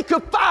in the lake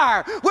of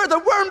fire where the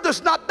worm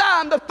does not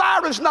die and the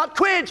fire is not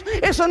quenched?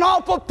 It's an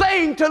awful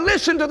thing to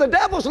listen to the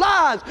devil's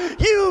lies.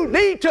 You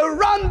need to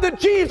run to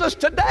Jesus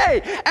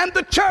today. And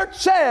the church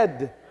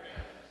said,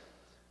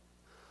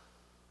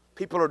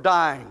 people are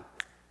dying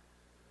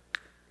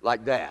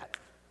like that.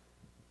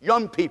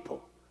 Young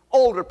people,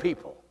 older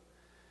people.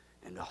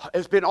 And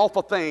it's been an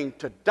awful thing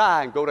to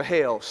die and go to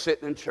hell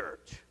sitting in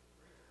church.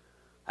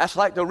 That's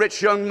like the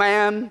rich young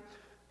man.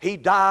 He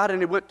died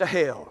and he went to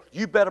hell.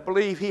 You better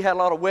believe he had a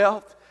lot of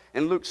wealth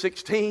in Luke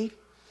 16,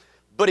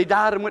 but he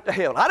died and went to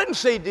hell. I didn't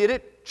say he did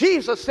it.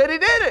 Jesus said he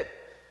did it.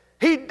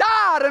 He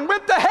died and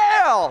went to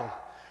hell.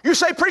 You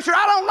say, preacher,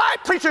 I don't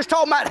like preachers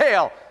talking about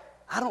hell.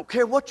 I don't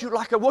care what you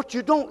like or what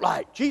you don't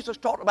like. Jesus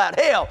talked about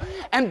hell.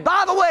 And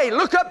by the way,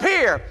 look up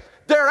here.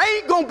 There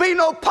ain't going to be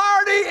no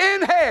party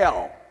in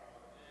hell.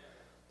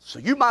 So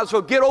you might as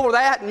well get over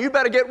that, and you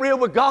better get real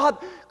with God,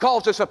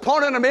 because this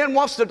appointed of men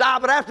wants to die,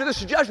 but after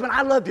this is judgment.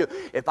 I love you.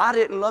 If I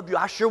didn't love you,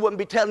 I sure wouldn't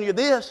be telling you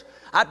this.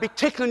 I'd be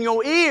tickling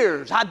your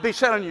ears. I'd be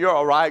telling you, you're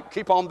all right.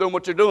 Keep on doing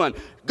what you're doing.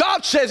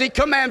 God says He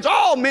commands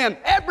all men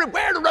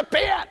everywhere to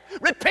repent.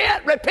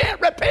 Repent,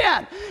 repent,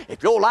 repent.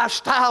 If your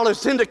lifestyle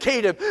is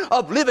indicative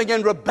of living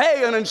in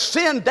rebellion and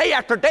sin day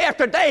after day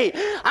after day,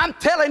 I'm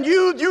telling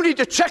you, you need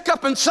to check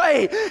up and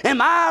say,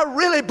 am I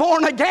really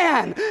born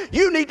again?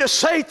 You need to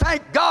say,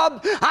 thank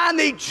God, I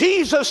need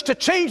Jesus to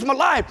change my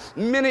life.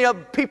 Many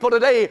of people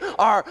today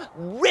are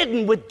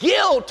ridden with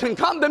guilt and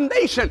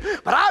condemnation,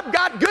 but I've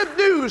got good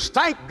news.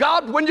 Thank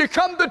God, when you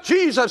come to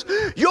Jesus,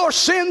 your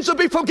sins will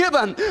be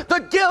forgiven.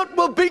 The guilt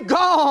will be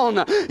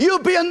gone.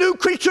 You'll be a new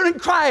creature in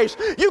Christ.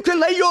 You can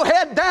lay your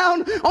head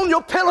down on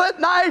your pillow at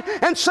night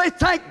and say,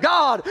 thank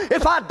God,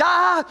 if I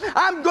die,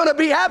 I'm going to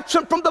be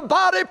absent from the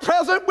body,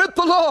 present with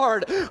the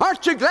Lord.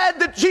 Aren't you glad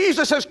that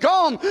Jesus has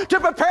gone to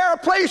prepare a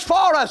place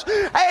for us?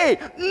 Hey,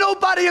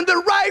 nobody in the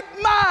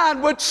right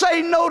mind would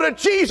say no to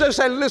Jesus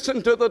and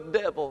listen to the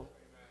devil.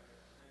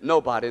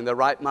 Nobody in their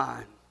right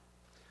mind.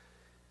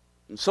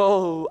 And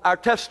so our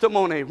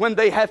testimony, when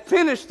they have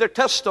finished their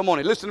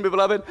testimony, listen to me,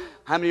 beloved,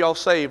 how many of y'all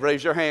saved?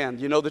 Raise your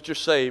hand. You know that you're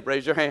saved.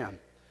 Raise your hand.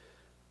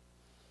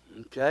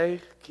 Okay,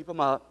 keep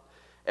them up.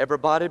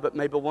 Everybody but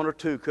maybe one or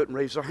two couldn't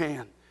raise their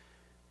hand.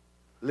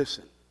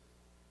 Listen,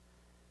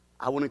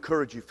 I want to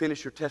encourage you,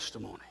 finish your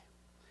testimony.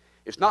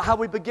 It's not how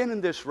we begin in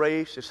this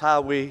race, it's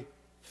how we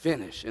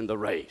finish in the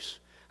race.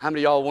 How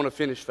many of y'all want to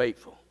finish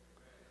faithful?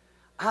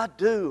 I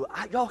do.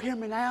 Y'all hear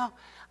me now?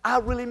 I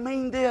really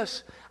mean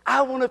this.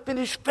 I want to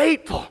finish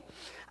faithful.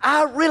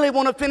 I really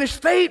want to finish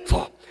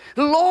faithful.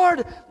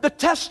 Lord, the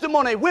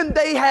testimony, when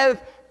they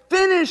have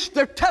finish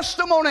their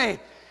testimony.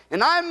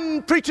 And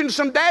I'm preaching to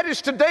some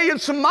daddies today and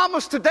some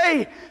mamas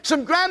today,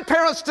 some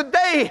grandparents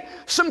today,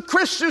 some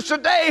Christians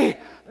today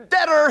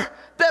that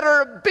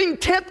are being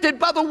tempted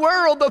by the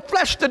world, the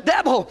flesh, the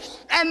devil.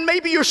 And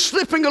maybe you're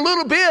slipping a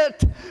little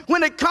bit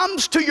when it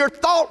comes to your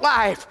thought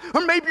life.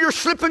 Or maybe you're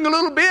slipping a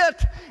little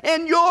bit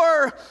in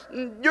your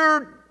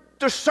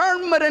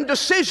discernment and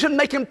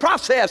decision-making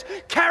process.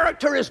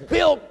 Character is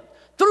built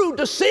through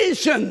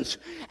decisions.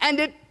 And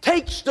it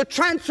takes the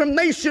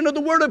transformation of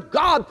the Word of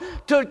God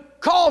to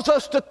cause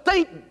us to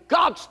think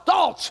God's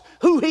thoughts,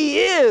 who He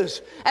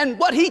is, and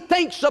what He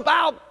thinks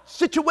about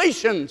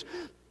situations.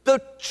 The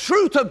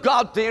truth of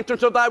God, the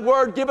entrance of thy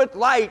word, giveth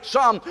light.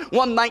 Psalm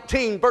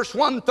 119, verse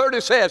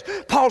 130 says,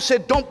 Paul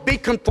said, don't be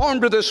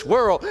conformed to this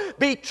world.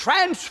 Be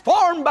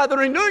transformed by the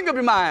renewing of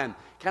your mind.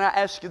 Can I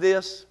ask you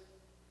this?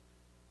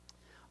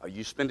 Are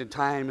you spending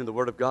time in the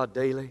Word of God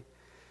daily?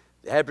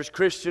 The average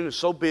Christian is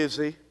so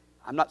busy.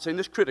 I'm not saying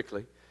this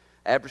critically.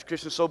 Average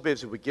Christian is so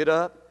busy. We get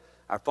up,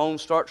 our phone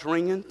starts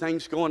ringing,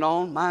 things going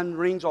on. Mine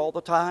rings all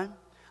the time.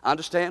 I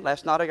understand.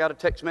 Last night I got a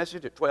text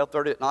message at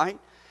 12:30 at night.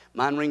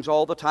 Mine rings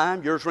all the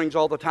time. Yours rings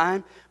all the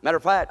time. Matter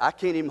of fact, I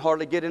can't even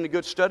hardly get into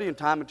good studying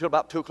time until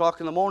about 2 o'clock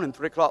in the morning,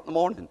 3 o'clock in the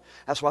morning.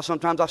 That's why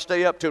sometimes I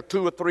stay up till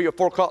 2 or 3 or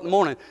 4 o'clock in the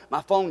morning.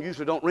 My phone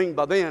usually don't ring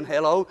by then,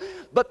 hello.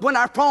 But when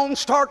our phone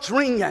starts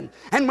ringing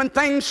and when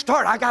things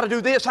start, I got to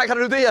do this, I got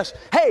to do this.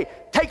 Hey,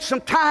 take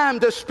some time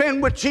to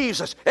spend with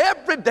Jesus.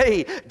 Every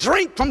day,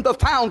 drink from the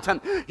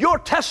fountain. Your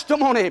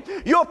testimony,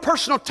 your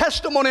personal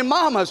testimony,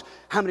 mamas.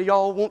 How many of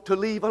y'all want to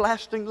leave a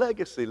lasting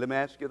legacy? Let me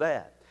ask you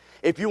that.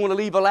 If you want to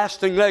leave a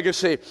lasting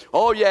legacy,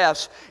 oh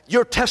yes,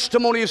 your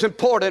testimony is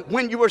important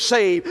when you were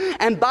saved.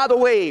 And by the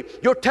way,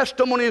 your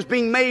testimony is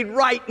being made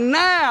right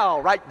now.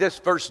 Write this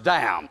verse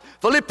down.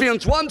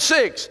 Philippians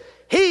 1:6.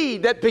 He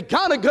that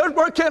begun a good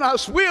work in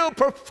us will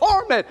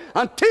perform it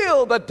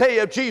until the day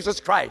of Jesus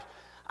Christ.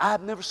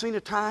 I've never seen a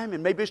time,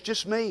 and maybe it's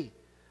just me,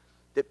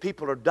 that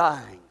people are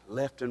dying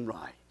left and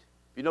right.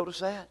 You notice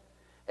that?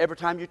 Every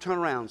time you turn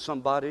around,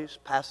 somebody's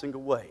passing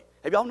away.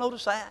 Have y'all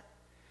noticed that?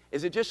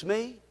 Is it just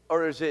me?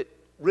 Or is it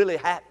really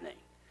happening?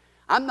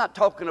 I'm not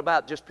talking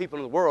about just people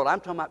in the world. I'm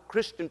talking about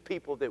Christian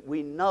people that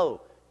we know,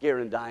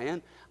 Gary and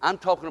Diane. I'm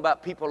talking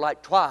about people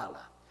like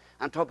Twyla.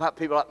 I'm talking about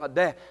people like my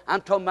dad.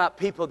 I'm talking about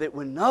people that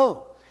we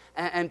know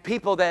and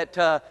people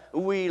that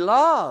we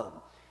love.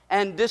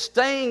 And this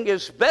thing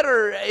is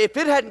better. If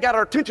it hadn't got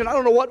our attention, I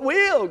don't know what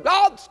will.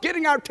 God's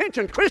getting our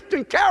attention.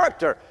 Christian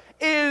character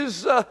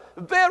is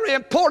very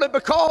important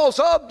because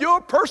of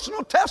your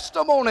personal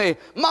testimony.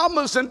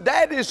 Mamas and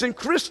daddies and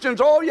Christians,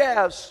 oh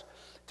yes.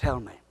 Tell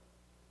me,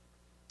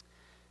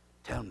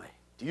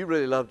 do you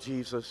really love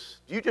Jesus?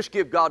 Do you just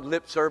give God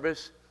lip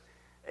service?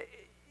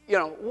 You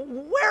know,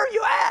 where are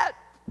you at?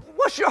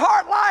 What's your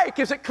heart like?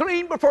 Is it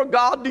clean before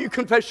God? Do you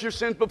confess your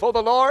sins before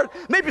the Lord?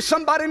 Maybe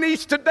somebody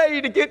needs today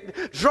to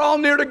get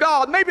drawn near to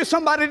God. Maybe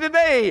somebody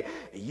today,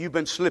 you've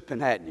been slipping,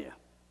 hadn't you?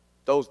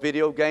 Those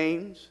video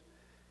games,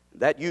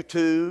 that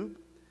YouTube,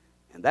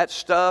 and that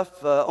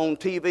stuff on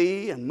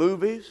TV and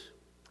movies.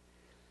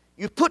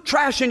 You put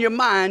trash in your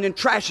mind and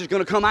trash is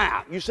going to come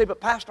out. You say, but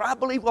Pastor, I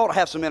believe we ought to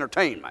have some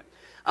entertainment.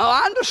 Oh,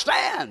 I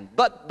understand,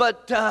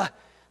 but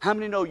how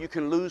many know you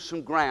can lose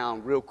some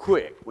ground real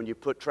quick when you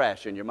put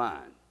trash in your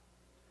mind?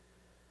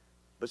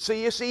 But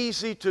see, it's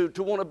easy to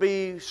want to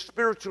be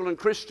spiritual and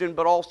Christian,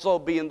 but also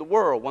be in the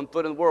world. One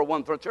foot in the world,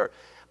 one foot in the church.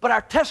 But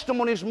our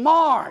testimony is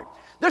marred.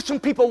 There's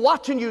some people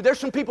watching you. There's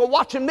some people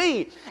watching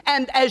me.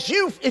 And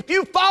if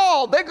you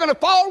fall, they're going to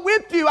fall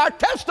with you. Our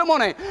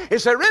testimony.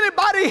 Is there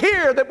anybody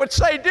here that would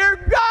say,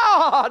 dear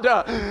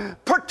God,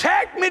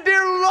 protect me,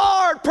 dear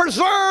Lord,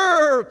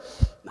 preserve?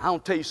 I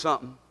want to tell you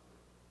something.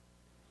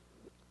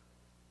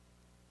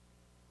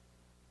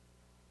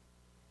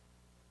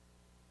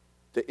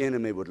 The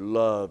enemy would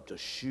love to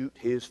shoot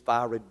his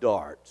fiery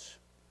darts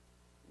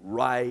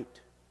right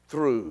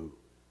through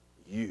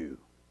you.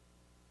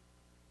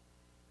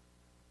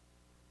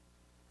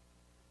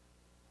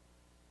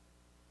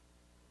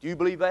 Do you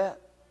believe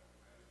that?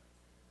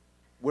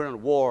 We're in a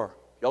war.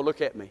 Y'all look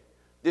at me.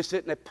 This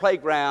isn't a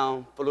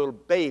playground for little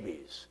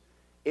babies.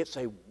 It's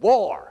a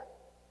war.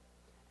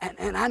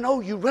 And I know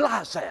you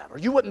realize that, or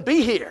you wouldn't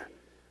be here.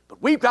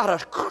 But we've got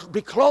to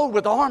be clothed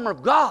with the armor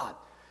of God.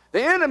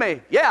 The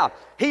enemy, yeah,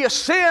 he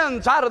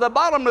ascends out of the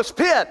bottomless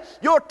pit.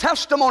 Your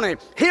testimony,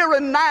 here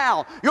and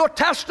now, your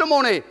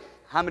testimony.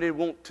 How many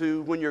want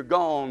to, when you're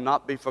gone,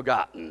 not be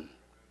forgotten?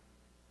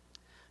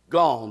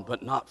 Gone,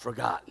 but not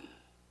forgotten.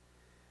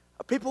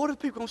 People, what are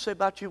people going to say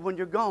about you when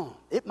you're gone?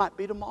 It might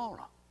be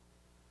tomorrow.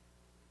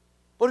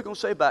 What are they going to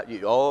say about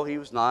you? Oh, he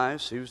was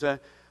nice. He was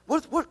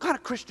what kind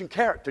of Christian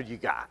character you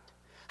got?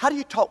 How do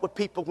you talk with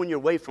people when you're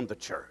away from the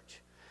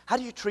church? How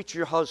do you treat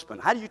your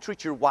husband? How do you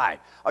treat your wife?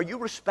 Are you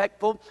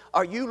respectful?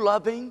 Are you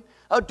loving?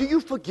 Do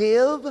you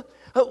forgive?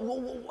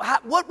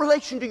 What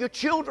relation do your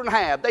children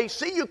have? They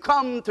see you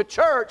come to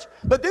church,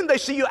 but then they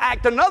see you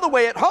act another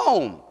way at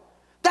home.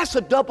 That's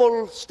a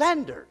double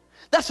standard.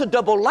 That's a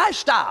double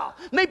lifestyle.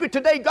 Maybe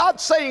today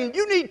God's saying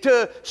you need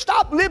to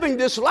stop living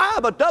this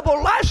life, a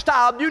double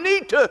lifestyle. You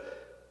need to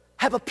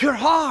have a pure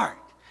heart.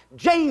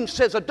 James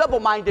says a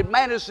double-minded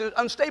man is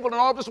unstable in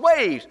all of his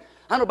ways.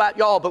 I don't know about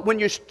y'all, but when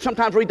you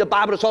sometimes read the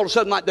Bible, it's all of a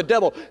sudden like the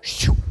devil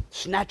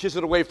snatches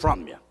it away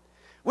from you.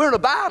 We're in a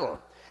battle.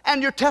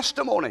 And your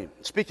testimony.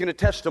 Speaking of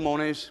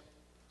testimonies,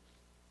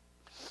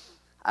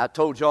 I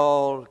told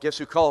y'all, guess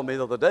who called me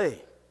the other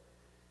day?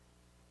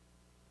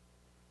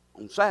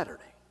 On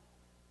Saturday,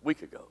 a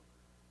week ago.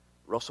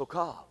 Russell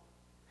Cobb.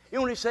 You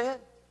know what he said?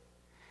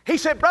 He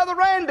said, Brother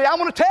Randy, I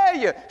want to tell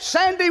you,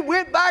 Sandy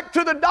went back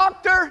to the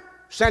doctor.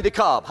 Sandy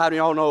Cobb. How do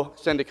y'all know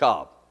Sandy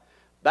Cobb?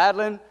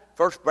 Battling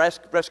first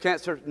breast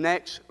cancer,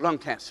 next lung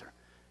cancer.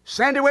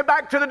 Sandy went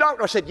back to the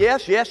doctor. I said,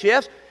 yes.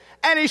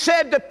 And he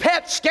said the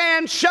PET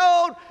scan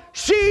showed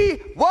she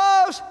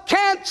was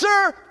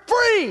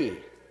cancer-free.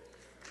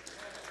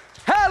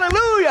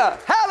 Hallelujah,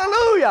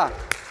 hallelujah,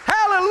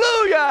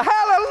 hallelujah,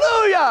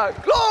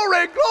 hallelujah.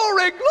 Glory,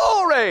 glory,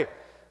 glory.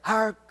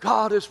 Our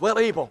God is well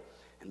able.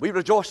 And we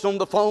rejoiced on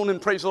the phone and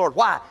praise the Lord.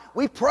 Why?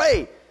 We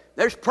pray.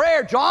 There's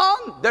prayer,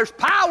 John. There's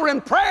power in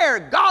prayer.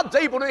 God's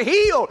able to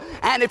heal.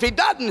 And if he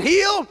doesn't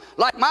heal,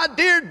 like my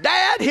dear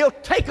dad, he'll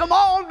take them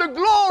all to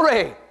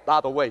glory.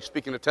 By the way,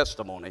 speaking of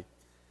testimony,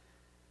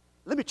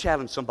 let me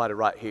challenge somebody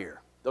right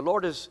here. The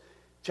Lord has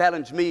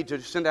challenged me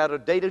to send out a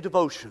daily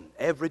devotion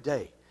every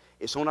day.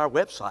 It's on our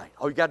website.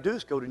 All you got to do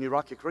is go to New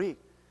Rocky Creek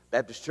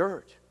Baptist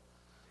Church.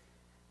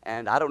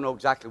 And I don't know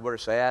exactly where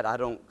it's at. I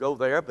don't go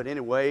there. But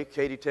anyway,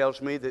 Katie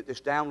tells me that it's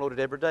downloaded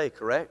every day,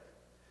 correct?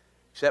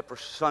 Except for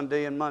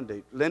Sunday and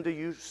Monday. Linda,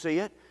 you see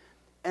it.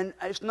 And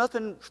it's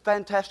nothing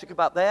fantastic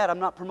about that. I'm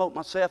not promoting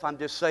myself. I'm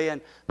just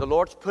saying the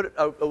Lord's put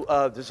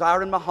a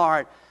desire in my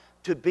heart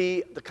to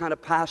be the kind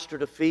of pastor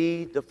to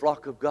feed the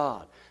flock of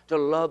God, to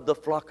love the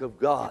flock of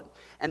God.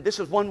 And this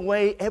is one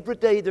way. Every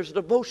day there's a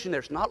devotion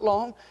there. It's not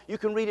long. You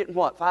can read it in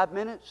what, 5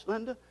 minutes,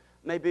 Linda?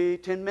 Maybe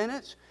 10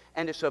 minutes?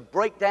 And it's a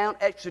breakdown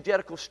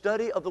exegetical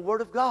study of the Word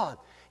of God.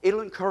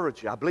 It'll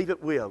encourage you. I believe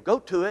it will. Go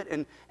to it,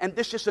 and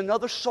this is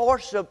another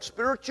source of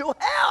spiritual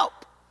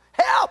help.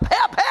 Help,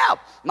 help, help.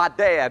 My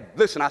dad,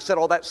 listen, I said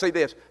all that to say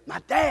this.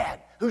 My dad,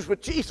 who's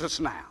with Jesus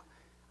now,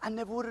 I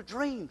never would have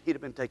dreamed he'd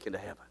have been taken to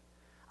heaven.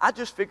 I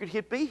just figured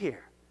he'd be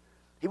here.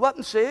 He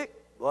wasn't sick.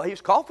 Well, he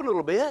was coughing a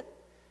little bit.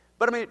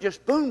 But I mean, it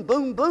just boom,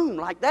 boom, boom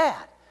like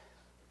that.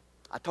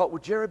 I talked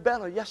with Jerry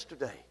Bella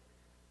yesterday.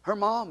 Her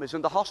mom is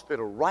in the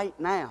hospital right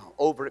now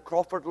over at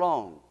Crawford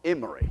Long,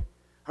 Emory.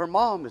 Her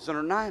mom is in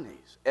her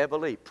 90s, Eva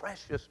Lee,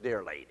 precious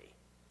dear lady.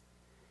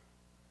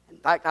 In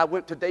fact, I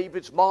went to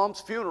David's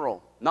mom's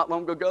funeral not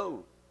long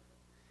ago.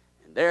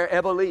 And there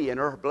Eva Lee and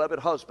her beloved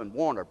husband,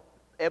 Warner.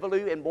 Eva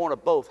Lee and Warner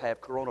both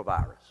have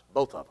coronavirus,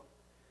 both of them.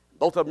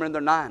 Both of them are in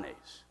their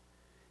 90s.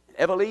 And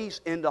Eva Lee's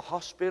in the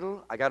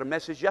hospital. I got a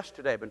message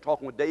yesterday. I've been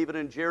talking with David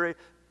and Jerry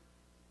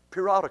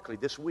periodically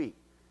this week.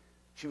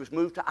 She was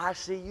moved to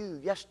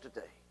ICU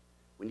yesterday.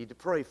 We need to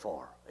pray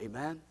for her.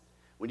 Amen?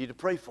 We need to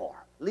pray for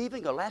her.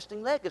 Leaving a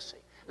lasting legacy.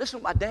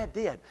 Listen what my dad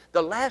did.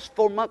 The last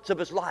 4 months of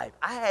his life,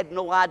 I had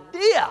no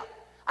idea.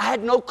 I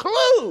had no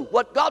clue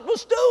what God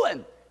was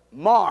doing.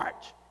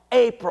 March,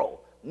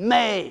 April,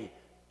 May,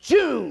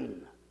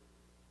 June.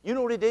 You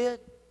know what he did?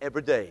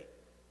 Every day.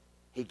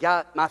 He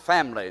got my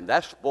family, and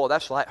that's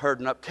like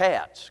herding up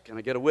cats. Can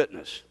I get a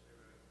witness?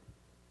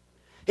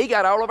 He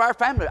got all of our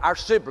family, our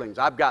siblings.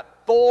 I've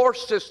got 4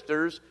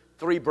 sisters,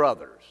 3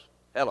 brothers.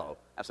 Hello,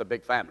 that's a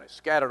big family,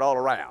 scattered all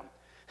around.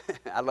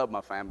 I love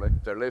my family.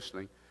 They're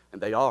listening, and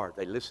they are.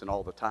 They listen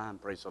all the time,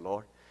 praise the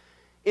Lord.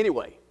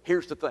 Anyway,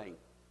 here's the thing.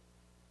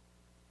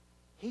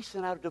 He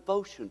sent out a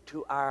devotion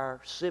to our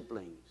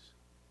siblings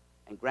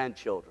and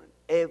grandchildren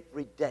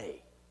every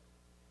day.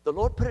 The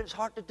Lord put it in his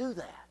heart to do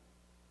that.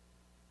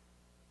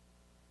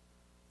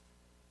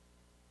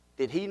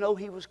 Did he know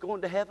he was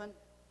going to heaven?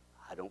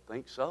 I don't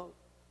think so.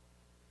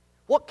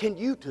 What can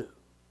you do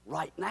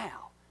right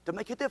now to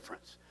make a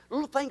difference?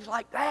 Little things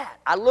like that.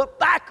 I look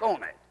back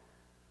on it,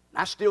 and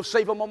I still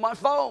save them on my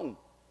phone.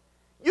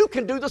 You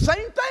can do the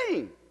same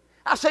thing.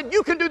 I said,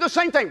 you can do the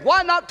same thing.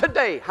 Why not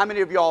today? How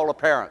many of y'all are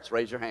parents?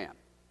 Raise your hand.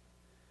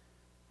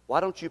 Why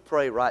don't you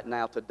pray right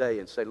now today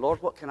and say,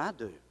 Lord, what can I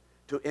do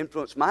to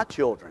influence my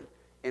children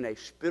in a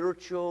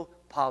spiritual,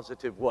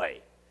 positive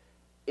way?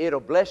 It'll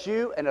bless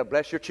you, and it'll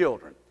bless your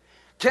children.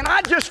 Can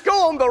I just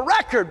go on the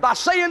record by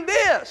saying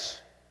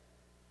this?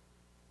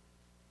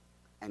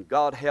 And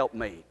God help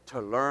me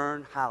to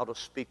learn how to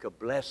speak a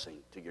blessing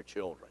to your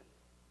children.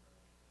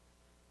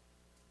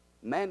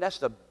 Man, that's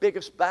the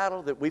biggest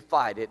battle that we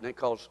fight, isn't it?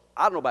 Because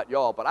I don't know about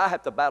y'all, but I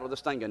have to battle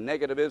this thing in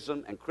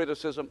negativism and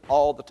criticism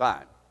all the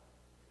time.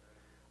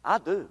 I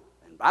do.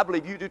 And I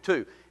believe you do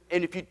too.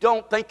 And if you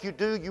don't think you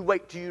do, you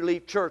wait till you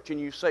leave church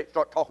and you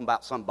start talking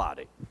about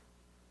somebody.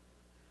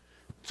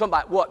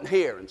 Somebody wasn't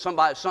here, and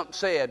somebody something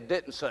said,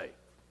 didn't say.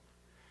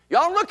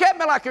 Y'all look at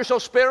me like you're so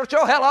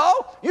spiritual.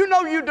 Hello? You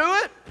know you do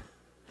it.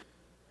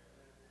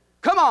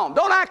 Come on,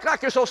 don't act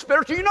like you're so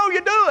spiritual. You know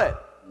you do it.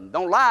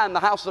 Don't lie in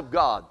the house of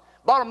God.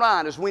 Bottom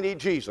line is we need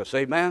Jesus.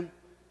 Amen?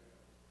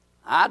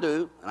 I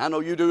do, and I know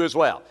you do as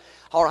well.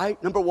 All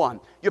right, number one,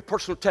 your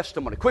personal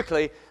testimony.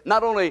 Quickly,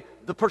 not only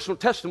the personal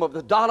testimony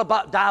of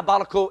the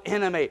diabolical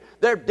enemy.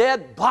 Their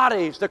dead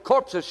bodies, their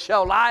corpses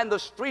shall lie in the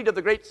street of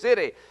the great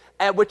city,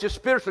 which is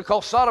spiritually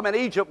called Sodom and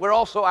Egypt, where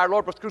also our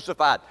Lord was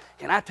crucified.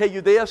 Can I tell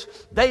you this?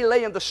 They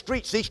lay in the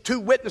streets, these two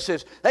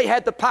witnesses. They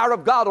had the power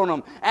of God on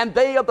them. And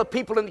they of the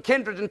people and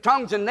kindreds and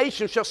tongues and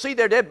nations shall see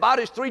their dead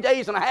bodies 3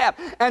 days and a half,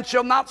 and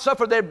shall not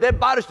suffer their dead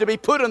bodies to be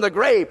put in the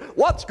grave.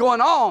 What's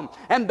going on?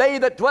 And they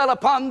that dwell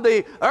upon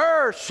the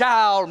earth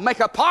shall make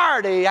a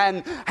party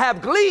and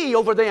have glee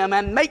over them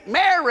and make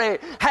merry,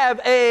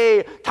 have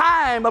a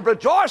time of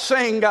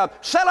rejoicing,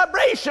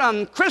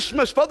 celebration,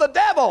 Christmas for the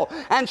devil,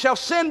 and shall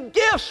send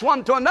gifts one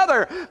to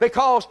another,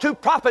 because two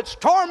prophets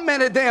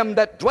tormented them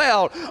that dwell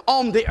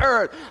on the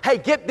earth. Hey,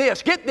 get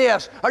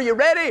this. Are you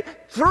ready?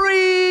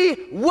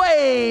 3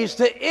 ways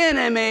the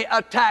enemy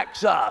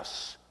attacks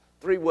us.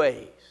 3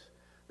 ways.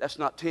 That's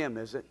not Tim,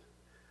 is it?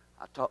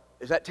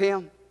 Is that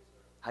Tim?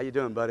 How you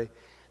doing, buddy?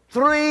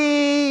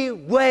 3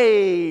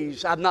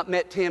 ways. I've not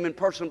met Tim in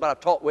person, but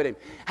I've talked with him.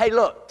 Hey,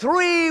 look,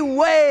 3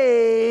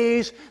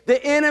 ways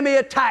the enemy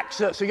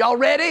attacks us. Are y'all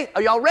ready?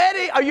 Are y'all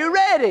ready? Are you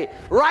ready?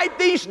 Write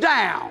these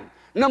down.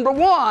 Number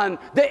 1,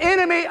 the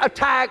enemy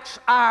attacks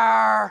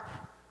our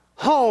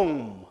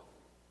home.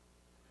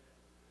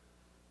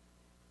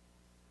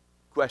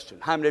 Question: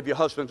 how many of your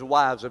husbands and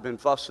wives have been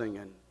fussing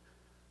and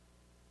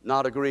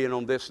not agreeing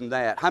on this and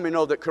that? How many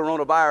know that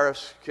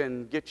coronavirus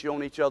can get you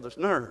on each other's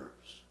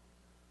nerves?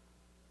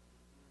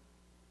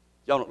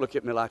 Y'all don't look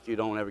at me like you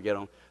don't ever get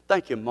on.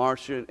 Thank you,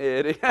 Marcia and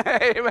Eddie.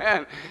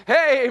 Amen.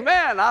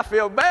 Amen. I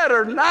feel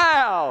better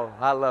now.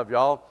 I love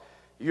y'all.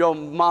 Your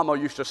mama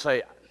used to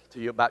say to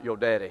you about your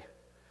daddy,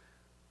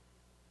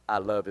 I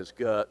love his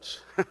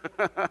guts.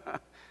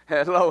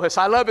 And Lois,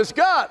 I love his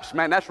guts.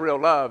 Man, that's real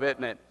love,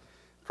 isn't it?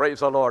 Praise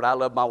the Lord. I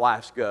love my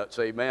wife's guts.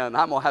 Amen.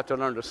 I'm going to have to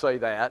learn to say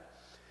that.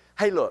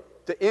 Hey,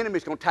 look, the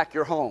enemy's going to attack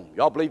your home.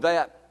 Y'all believe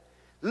that?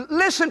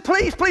 Listen,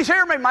 please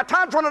hear me. My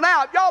time's running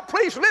out. Y'all,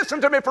 please listen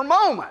to me for a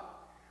moment.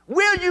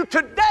 Will you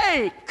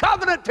today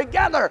covenant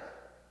together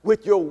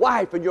with your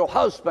wife and your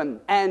husband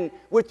and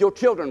with your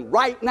children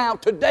right now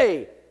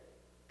today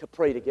to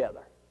pray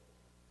together?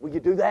 Will you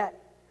do that?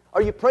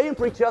 Are you praying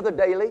for each other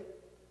daily?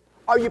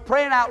 Are you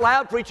praying out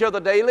loud for each other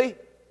daily?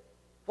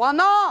 Why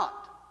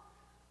not?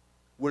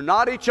 We're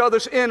not each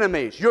other's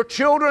enemies. Your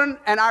children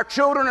and our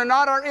children are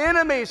not our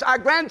enemies. Our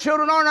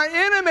grandchildren aren't our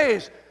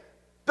enemies.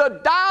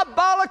 The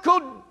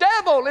diabolical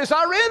devil is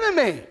our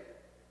enemy.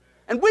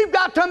 And we've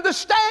got to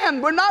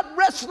understand we're not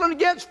wrestling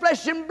against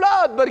flesh and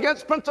blood, but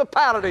against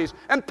principalities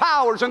and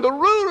powers and the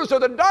rulers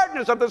of the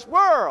darkness of this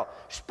world.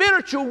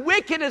 Spiritual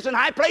wickedness in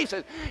high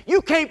places.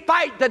 You can't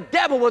fight the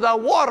devil with a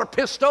water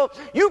pistol.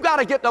 You've got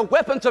to get the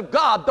weapons of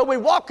God. Though we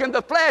walk in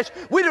the flesh,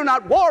 we do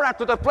not war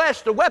after the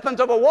flesh. The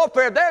weapons of a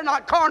warfare, they're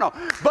not carnal,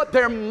 but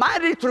they're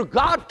mighty through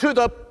God to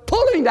the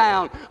pulling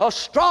down of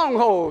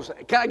strongholds.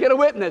 Can I get a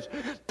witness?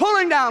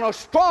 Pulling down of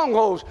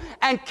strongholds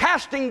and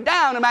casting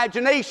down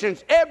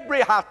imaginations,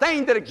 every high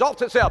thing that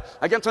exalts itself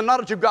against the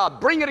knowledge of God,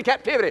 bring into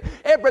captivity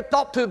every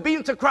thought to the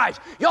obedience of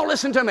Christ. Y'all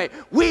listen to me.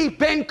 We've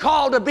been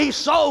called to be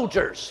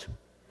soldiers.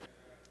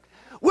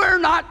 We're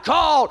not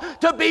called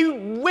to be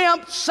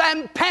wimps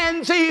and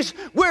pansies.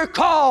 We're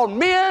called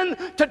men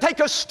to take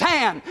a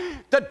stand.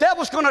 The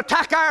devil's going to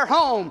attack our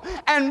home,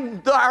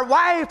 and our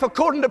wife,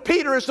 according to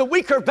Peter, is the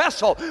weaker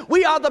vessel.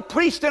 We are the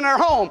priest in our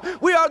home.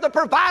 We are the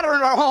provider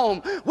in our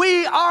home.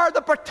 We are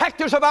the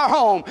protectors of our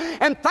home.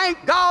 And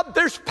thank God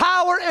there's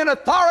power and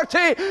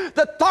authority,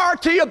 the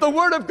authority of the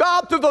Word of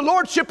God through the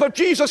Lordship of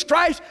Jesus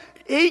Christ.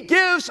 He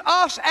gives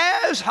us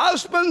as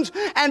husbands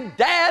and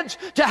dads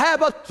to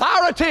have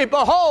authority.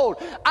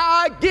 Behold,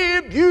 I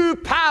give you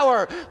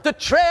power to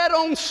tread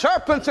on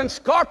serpents and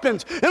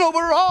scorpions and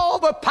over all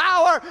the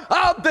power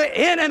of the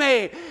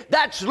enemy.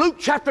 That's Luke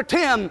chapter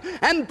 10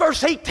 and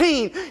verse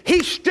 18.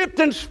 He stripped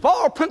and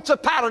spoiled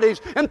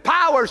principalities and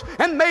powers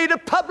and made a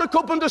public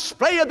open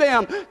display of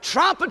them,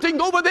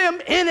 trumpeting over them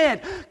in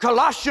it.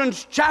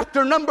 Colossians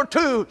chapter number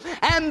 2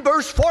 and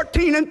verse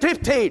 14 and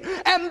 15.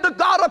 And the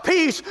God of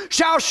peace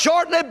shall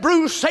shortly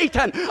bruise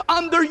Satan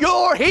under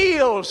your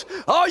heels.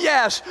 Oh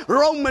yes,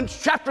 Romans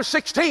chapter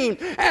 16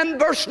 and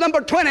verse number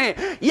 20.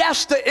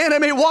 Yes, the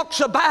enemy walks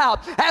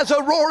about as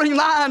a roaring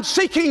lion,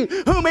 seeking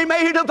whom he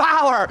may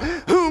devour,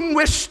 whom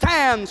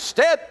withstand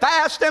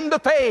steadfast in the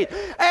faith.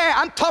 Hey,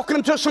 I'm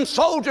talking to some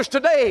soldiers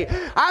today.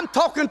 I'm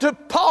talking to,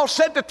 Paul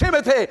said to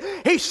Timothy,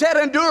 he said,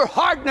 endure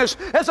hardness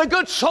as a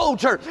good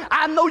soldier.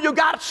 I know you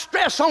got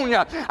stress on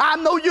you. I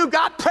know you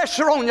got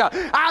pressure on you.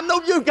 I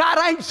know you got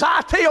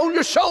anxiety on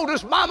your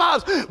shoulders, mamas,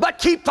 but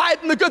keep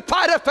fighting the good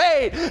fight of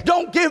faith.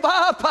 Don't give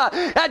up.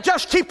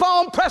 Just keep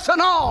on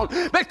pressing on,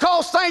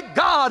 because thank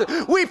God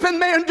weeping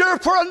may endure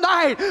for a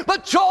night,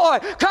 but joy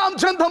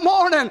comes in the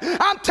morning.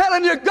 I'm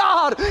telling you,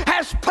 God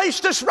has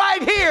placed us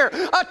right here,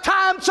 a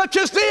time such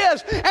as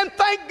this, and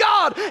thank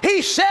God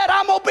He said,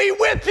 I'm going to be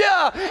with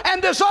you,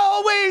 and there's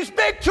always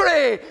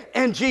victory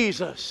in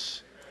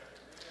Jesus.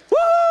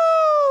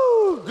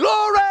 Woo!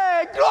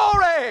 Glory,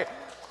 glory.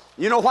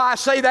 You know why I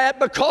say that?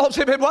 Because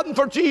if it wasn't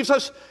for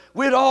Jesus,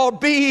 we'd all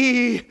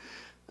be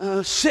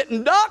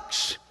sitting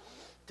ducks.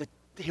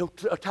 He'll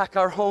attack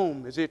our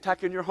home. Is he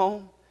attacking your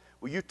home?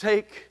 Will you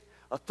take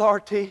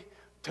authority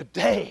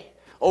today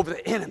over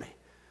the enemy?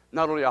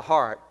 Not only our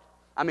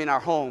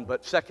home,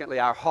 but secondly,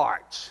 our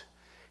hearts.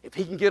 If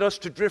he can get us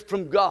to drift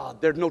from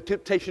God, there's no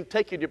temptation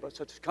taking you but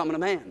such as common a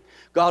man.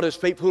 God is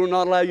faithful who will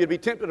not allow you to be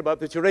tempted above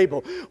that you're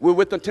able. Will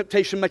with the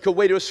temptation make a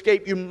way to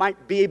escape. You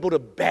might be able to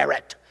bear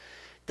it.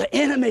 The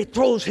enemy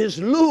throws his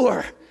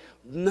lure.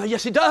 No,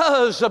 yes, he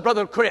does,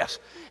 Brother Chris.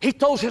 He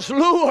throws his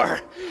lure.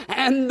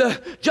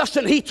 And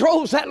Justin, he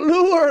throws that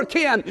lure,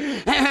 Ken.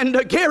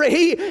 And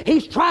Gary,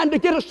 he's trying to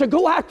get us to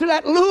go after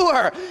that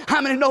lure. How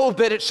many know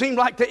that it seems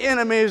like the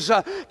enemy's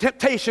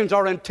temptations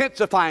are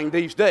intensifying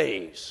these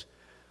days?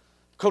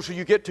 The closer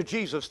you get to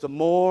Jesus, the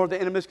more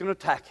the enemy's going to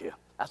attack you.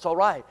 That's all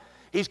right.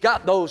 He's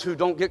got those who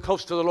don't get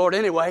close to the Lord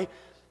anyway.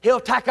 He'll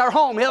attack our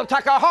home. He'll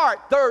attack our heart.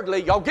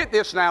 Thirdly, y'all get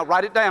this now.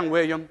 Write it down,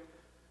 William.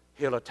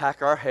 He'll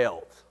attack our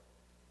health.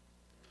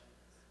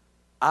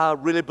 I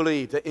really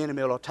believe the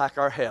enemy will attack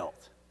our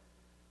health.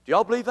 Do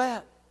y'all believe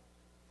that?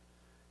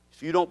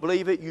 If you don't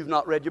believe it, you've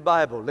not read your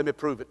Bible. Let me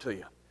prove it to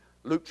you.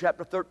 Luke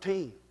chapter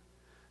 13.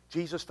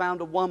 Jesus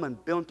found a woman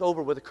bent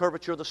over with a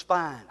curvature of the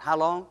spine. How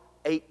long?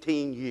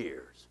 18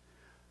 years.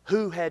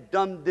 Who had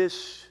done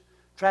this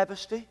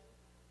travesty?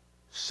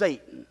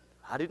 Satan.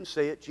 I didn't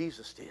say it,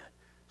 Jesus did.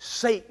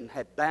 Satan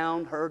had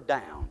bound her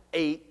down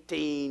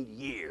 18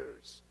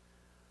 years.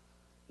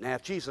 Now,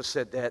 if Jesus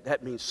said that,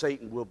 that means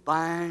Satan will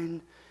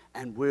bind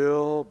and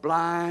will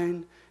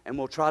blind and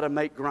will try to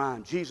make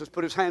grind. Jesus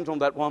put his hands on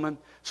that woman,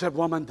 said,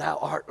 "Woman, thou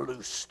art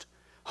loosed."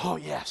 Oh,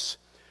 yes.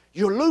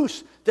 You're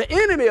loose. The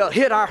enemy will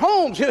hit our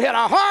homes. He'll hit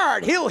our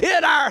heart. He'll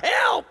hit our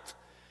health.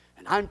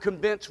 And I'm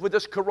convinced with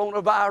this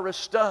coronavirus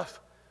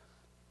stuff,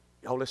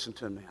 y'all listen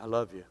to me. I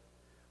love you.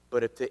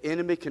 But if the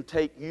enemy can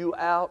take you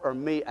out or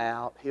me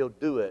out, he'll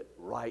do it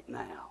right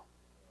now.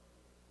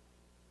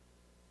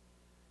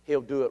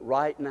 He'll do it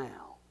right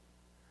now.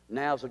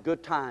 Now's a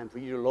good time for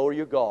you to lower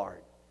your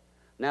guard.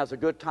 Now's a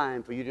good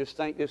time for you to just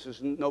think this is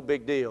no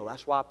big deal.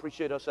 That's why I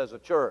appreciate us as a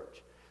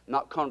church,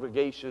 not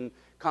congregating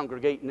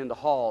in the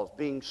halls,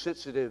 being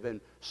sensitive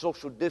and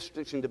social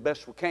distancing the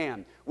best we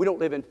can. We don't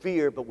live in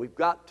fear, but we've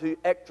got to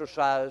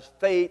exercise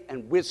faith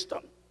and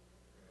wisdom.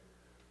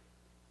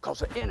 Because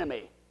the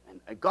enemy,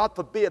 and God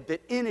forbid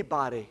that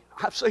anybody,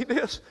 I say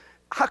this,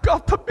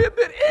 God forbid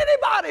that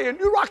anybody in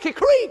New Rocky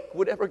Creek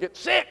would ever get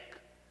sick.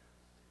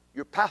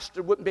 Your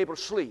pastor wouldn't be able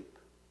to sleep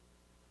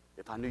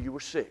if I knew you were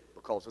sick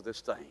because of this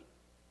thing.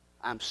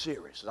 I'm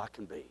serious as I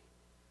can be.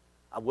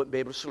 I wouldn't be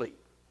able to sleep.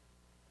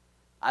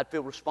 I'd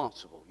feel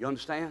responsible. You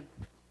understand?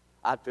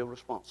 I'd feel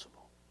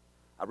responsible.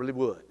 I really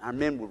would. Our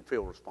men would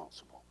feel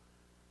responsible.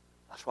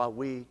 That's why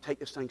we take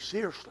this thing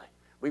seriously.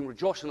 We can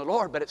rejoice in the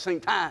Lord, but at the same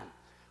time,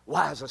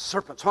 wise as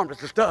serpents,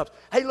 harmless as doves.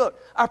 Hey, look,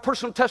 our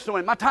personal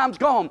testimony. My time's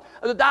gone.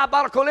 The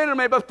diabolical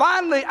enemy, but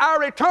finally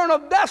our eternal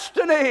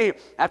destiny.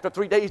 After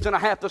 3 days and a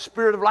half, the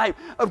Spirit of life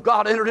of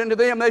God entered into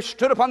them. They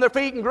stood upon their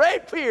feet, and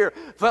great fear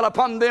fell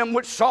upon them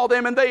which saw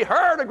them. And they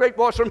heard a great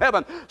voice from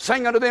heaven,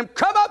 saying unto them,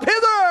 "Come up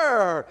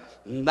hither."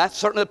 And that's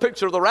certainly a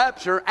picture of the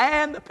rapture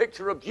and the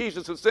picture of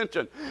Jesus'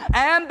 ascension.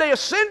 And they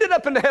ascended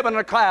up into heaven in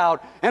a cloud,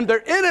 and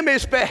their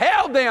enemies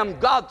beheld them.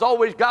 God's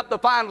always got the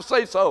final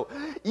say-so.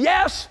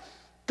 Yes,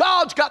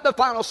 God's got the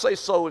final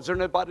say-so. Is there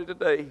anybody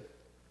today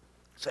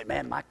say,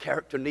 "Man, my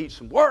character needs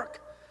some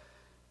work.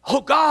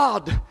 Oh,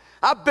 God,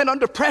 I've been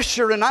under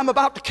pressure and I'm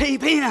about to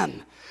cave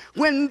in."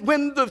 When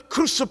the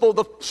crucible,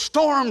 the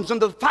storms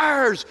and the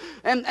fires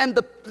and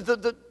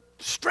the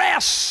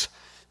stress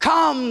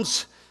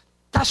comes,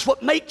 that's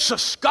what makes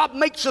us. God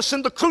makes us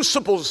in the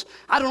crucibles.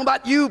 I don't know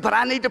about you, but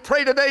I need to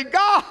pray today.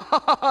 God,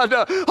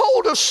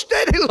 hold us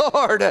steady,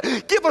 Lord.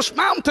 Give us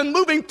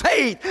mountain-moving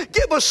faith.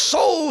 Give us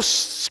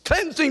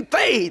soul-cleansing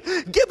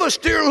faith. Give us,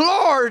 dear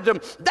Lord,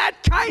 that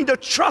kind of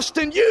trust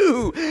in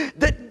you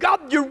that,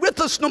 God, you're with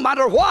us no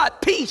matter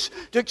what. Peace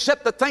to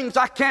accept the things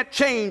I can't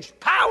change.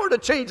 Power to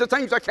change the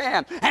things I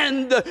can.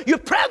 And your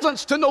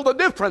presence to know the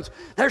difference.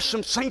 There's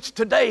some saints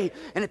today,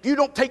 and if you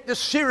don't take this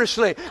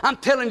seriously, I'm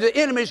telling you, the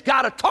enemy's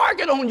got a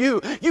target on you.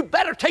 You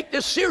better take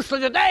this seriously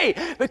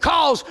today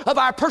because of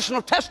our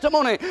personal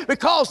testimony,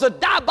 because the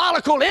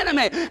diabolical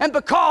enemy, and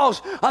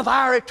because of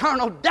our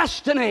eternal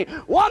destiny.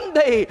 One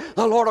day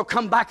the Lord will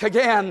come back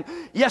again.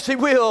 Yes, He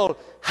will.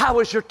 How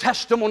is your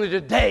testimony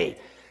today?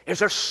 Is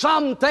there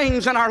some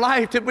things in our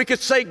life that we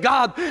could say,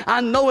 "God, I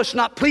know it's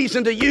not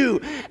pleasing to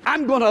you.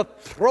 I'm going to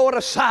throw it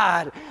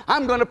aside.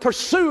 I'm going to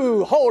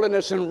pursue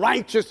holiness and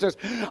righteousness,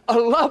 a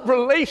love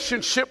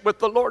relationship with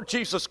the Lord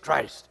Jesus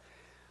Christ."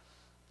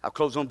 I'll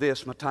close on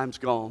this. My time's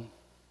gone.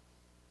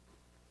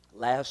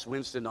 Last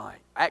Wednesday night,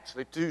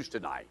 actually Tuesday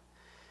night,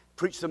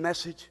 preached a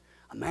message.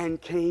 A man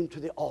came to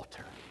the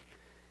altar.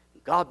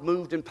 God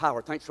moved in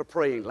power. Thanks for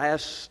praying.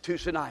 Last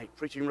Tuesday night,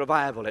 preaching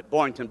revival at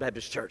Boynton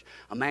Baptist Church.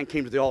 A man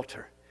came to the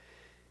altar.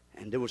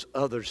 And there was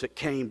others that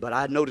came, but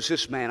I noticed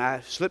this man.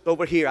 I slipped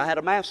over here. I had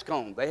a mask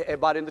on.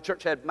 Everybody in the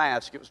church had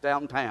masks. It was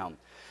downtown.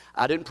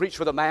 I didn't preach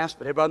with a mask,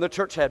 but everybody in the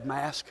church had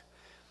mask.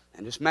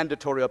 And it's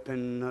mandatory up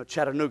in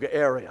Chattanooga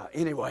area.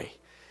 Anyway,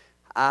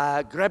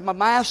 I grabbed my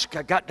mask.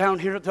 I got down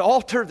here at the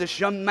altar. This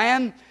young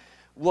man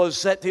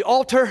was at the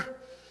altar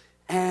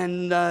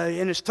and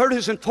in his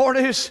 30s and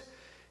 40s.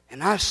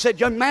 And I said,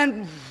 young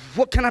man,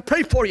 what can I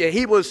pray for you?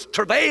 He was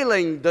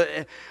travailing.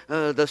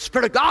 The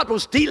Spirit of God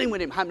was dealing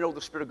with him. How many know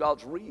the Spirit of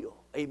God's real?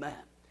 Amen.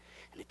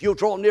 And if you'll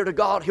draw near to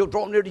God, He'll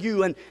draw near to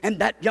you. And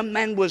that young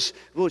man was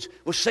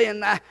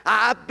saying,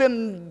 I've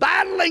been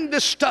battling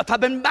this stuff. I've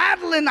been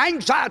battling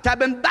anxiety. I've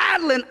been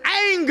battling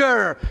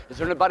anger. Is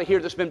there anybody here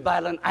that's been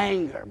battling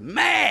anger?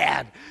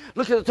 Mad.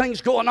 Look at the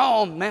things going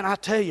on. Man, I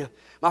tell you,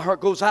 my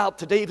heart goes out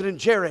to David and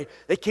Jerry.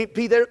 They can't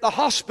be there at the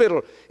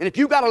hospital. And if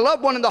you've got a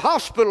loved one in the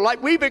hospital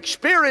like we've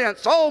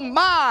experienced, oh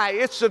my,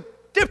 it's a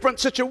different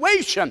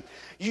situation.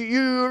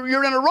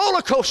 You're in a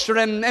roller coaster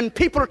and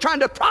people are trying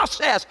to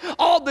process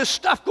all this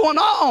stuff going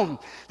on.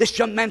 This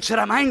young man said,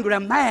 I'm angry,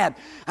 I'm mad.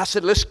 I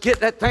said, let's get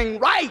that thing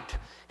right.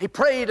 He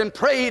prayed and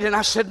prayed, and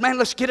I said, man,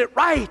 let's get it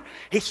right.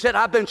 He said,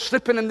 I've been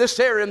slipping in this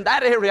area and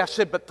that area. I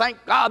said, but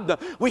thank God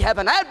we have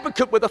an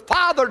advocate with the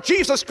Father,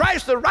 Jesus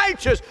Christ the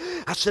righteous.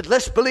 I said,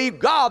 let's believe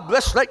God.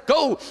 Let's let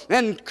go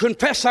and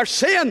confess our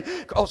sin,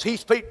 because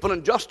He's faithful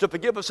and just to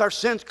forgive us our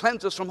sins,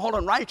 cleanse us from all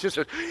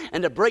unrighteousness.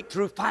 And the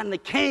breakthrough finally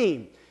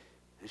came.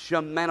 This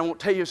young man, I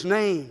won't tell you his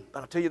name,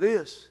 but I'll tell you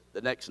this.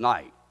 The next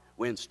night,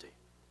 Wednesday,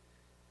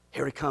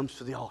 here he comes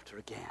to the altar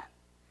again.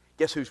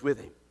 Guess who's with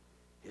him?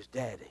 His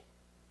daddy.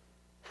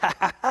 Ha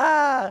ha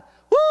ha!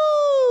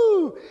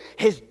 Woo!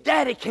 His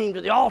daddy came to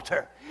the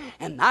altar,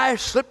 and I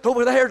slipped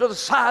over there to the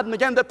side and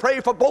began to pray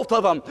for both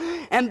of them.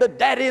 And the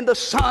daddy and the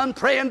son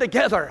praying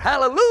together.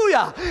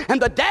 Hallelujah!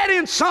 And the daddy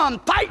and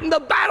son fighting the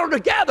battle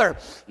together.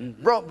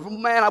 Bro,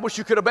 man, I wish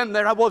you could have been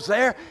there. I was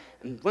there.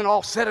 And when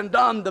all said and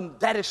done, the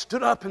daddy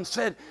stood up and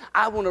said,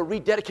 I want to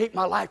rededicate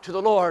my life to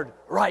the Lord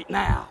right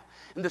now.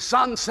 And the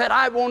son said,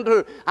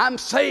 I'm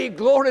saved,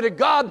 glory to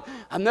God.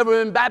 I've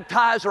never been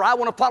baptized, or I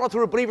want to follow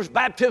through a believer's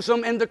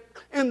baptism in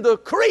the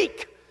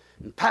creek.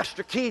 And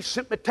Pastor Keith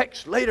sent me a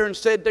text later and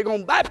said they're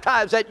going to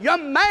baptize that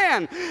young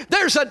man.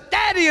 There's a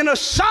daddy and a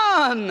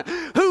son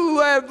who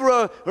have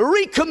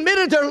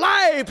recommitted their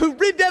life, who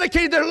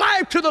rededicated their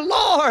life to the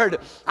Lord.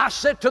 I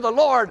said to the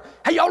Lord,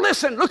 hey, y'all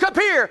listen, look up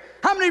here.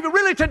 How many of you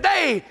really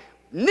today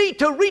need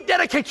to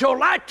rededicate your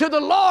life to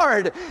the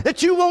Lord,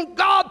 that you want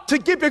God to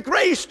give you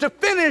grace to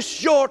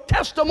finish your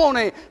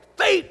testimony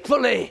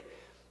faithfully,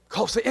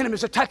 because the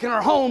enemy's attacking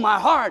our home,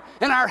 our heart,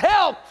 and our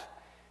health?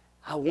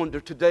 I wonder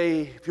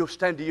today if you'll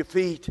stand to your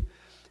feet,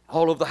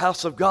 all of the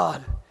house of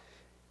God.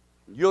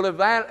 You'll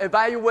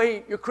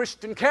evaluate your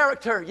Christian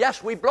character.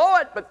 Yes, we blow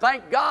it, but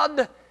thank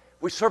God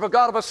we serve a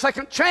God of a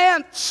second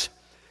chance.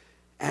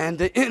 And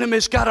the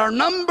enemy's got our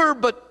number,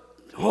 but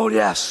oh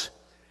yes.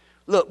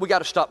 Look, we got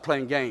to stop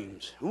playing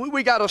games.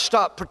 We got to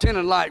stop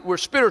pretending like we're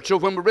spiritual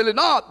when we're really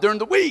not during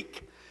the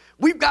week.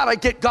 We've got to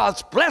get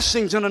God's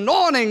blessings and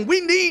anointing. We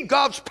need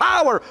God's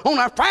power on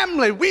our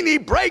family. We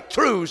need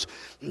breakthroughs.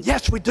 And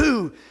yes, we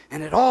do.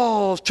 And it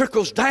all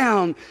trickles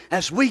down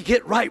as we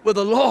get right with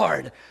the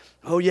Lord.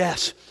 Oh,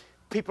 yes.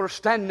 People are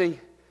standing.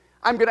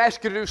 I'm going to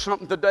ask you to do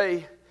something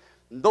today.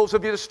 And those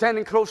of you that are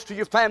standing close to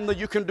your family,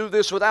 you can do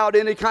this without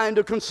any kind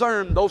of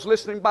concern. Those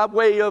listening by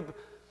way of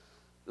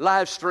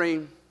live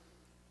stream,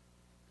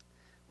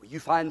 will you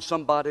find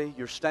somebody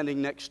you're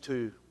standing next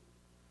to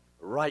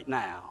right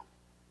now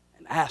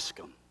and ask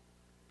them,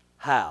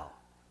 how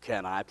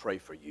can I pray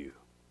for you?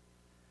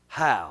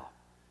 How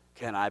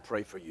can I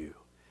pray for you?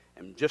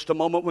 In just a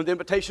moment when the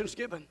invitation is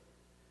given,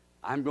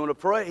 I'm going to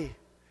pray,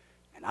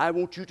 and I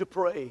want you to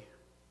pray.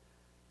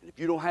 And if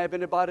you don't have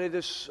anybody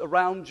that's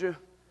around you,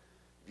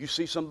 if you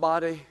see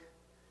somebody,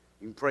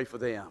 you can pray for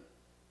them.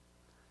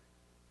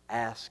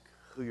 Ask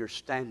who you're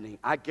standing.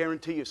 I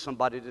guarantee you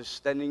somebody that's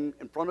standing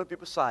in front of you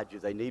beside you,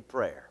 they need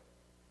prayer.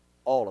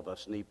 All of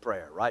us need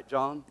prayer. Right,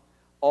 John?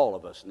 All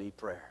of us need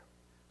prayer.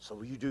 So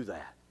will you do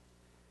that?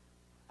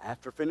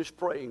 After finish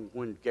praying,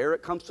 when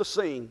Garrett comes to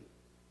sing,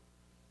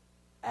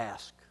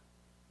 ask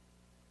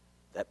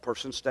that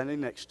person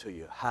standing next to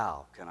you,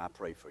 how can I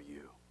pray for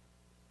you?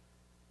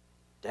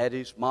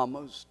 Daddies,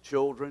 mamas,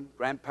 children,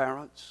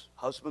 grandparents,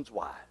 husbands,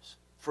 wives,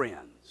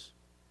 friends.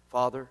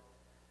 Father,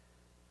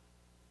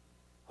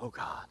 oh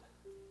God,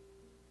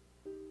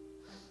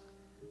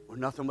 we're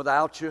nothing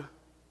without you.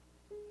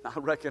 I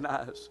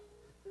recognize,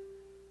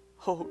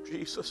 oh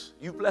Jesus,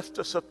 you blessed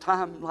us a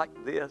time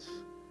like this,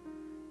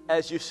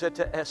 as you said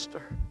to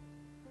Esther.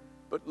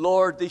 But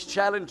Lord, these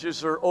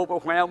challenges are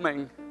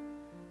overwhelming,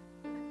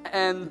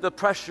 and the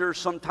pressures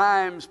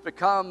sometimes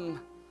become,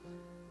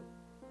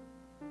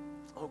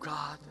 oh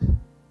God,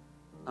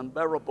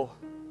 unbearable.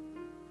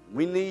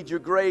 We need your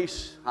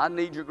grace. I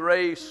need your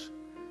grace.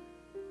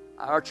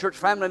 Our church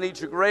family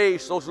needs your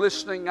grace. Those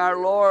listening, our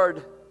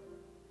Lord,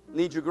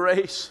 need your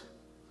grace.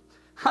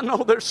 I know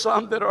there's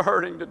some that are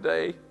hurting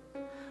today.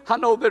 I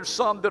know there's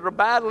some that are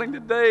battling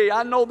today.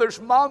 I know there's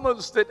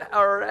mamas that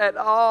are at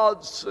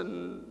odds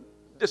and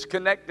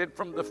disconnected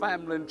from the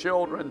family and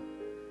children.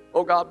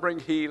 Oh God, bring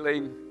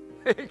healing.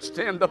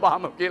 Extend the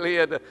balm of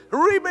Gilead.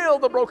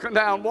 Rebuild the broken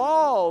down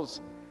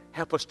walls.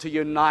 Help us to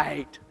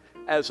unite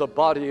as a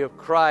body of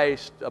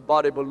Christ, a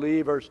body of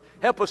believers.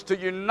 Help us to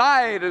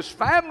unite as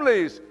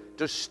families,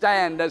 to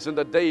stand as in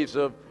the days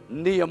of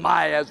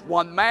Nehemiah as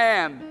one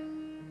man.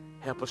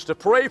 Help us to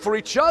pray for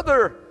each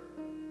other,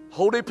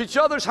 hold up each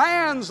other's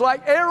hands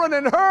like Aaron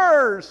and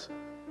hers,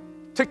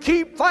 to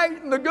keep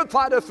fighting the good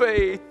fight of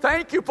faith.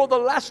 Thank you for the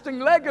lasting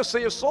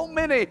legacy of so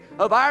many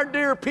of our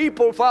dear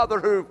people, Father,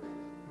 who've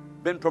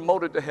been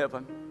promoted to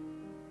heaven.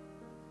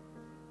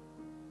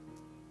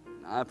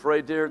 I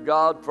pray, dear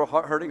God, for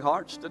hurting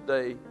hearts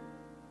today.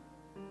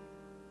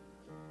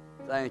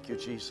 Thank you,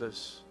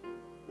 Jesus.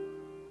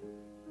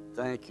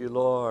 Thank you,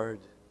 Lord.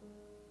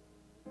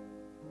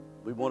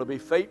 We want to be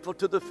faithful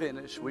to the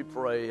finish, we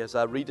pray, as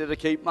I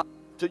rededicate my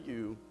life to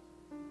you.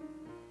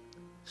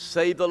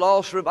 Save the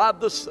lost, revive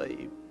the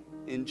saved.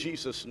 In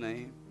Jesus'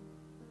 name.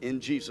 In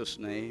Jesus'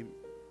 name.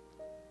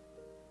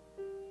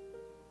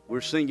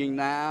 We're singing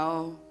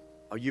now.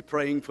 Are you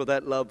praying for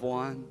that loved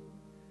one?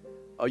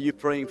 Are you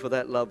praying for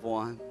that loved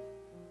one?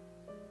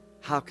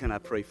 How can I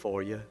pray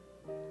for you?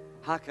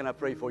 How can I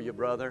pray for you,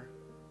 brother?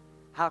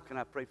 How can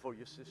I pray for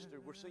you,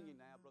 sister? We're singing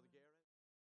now.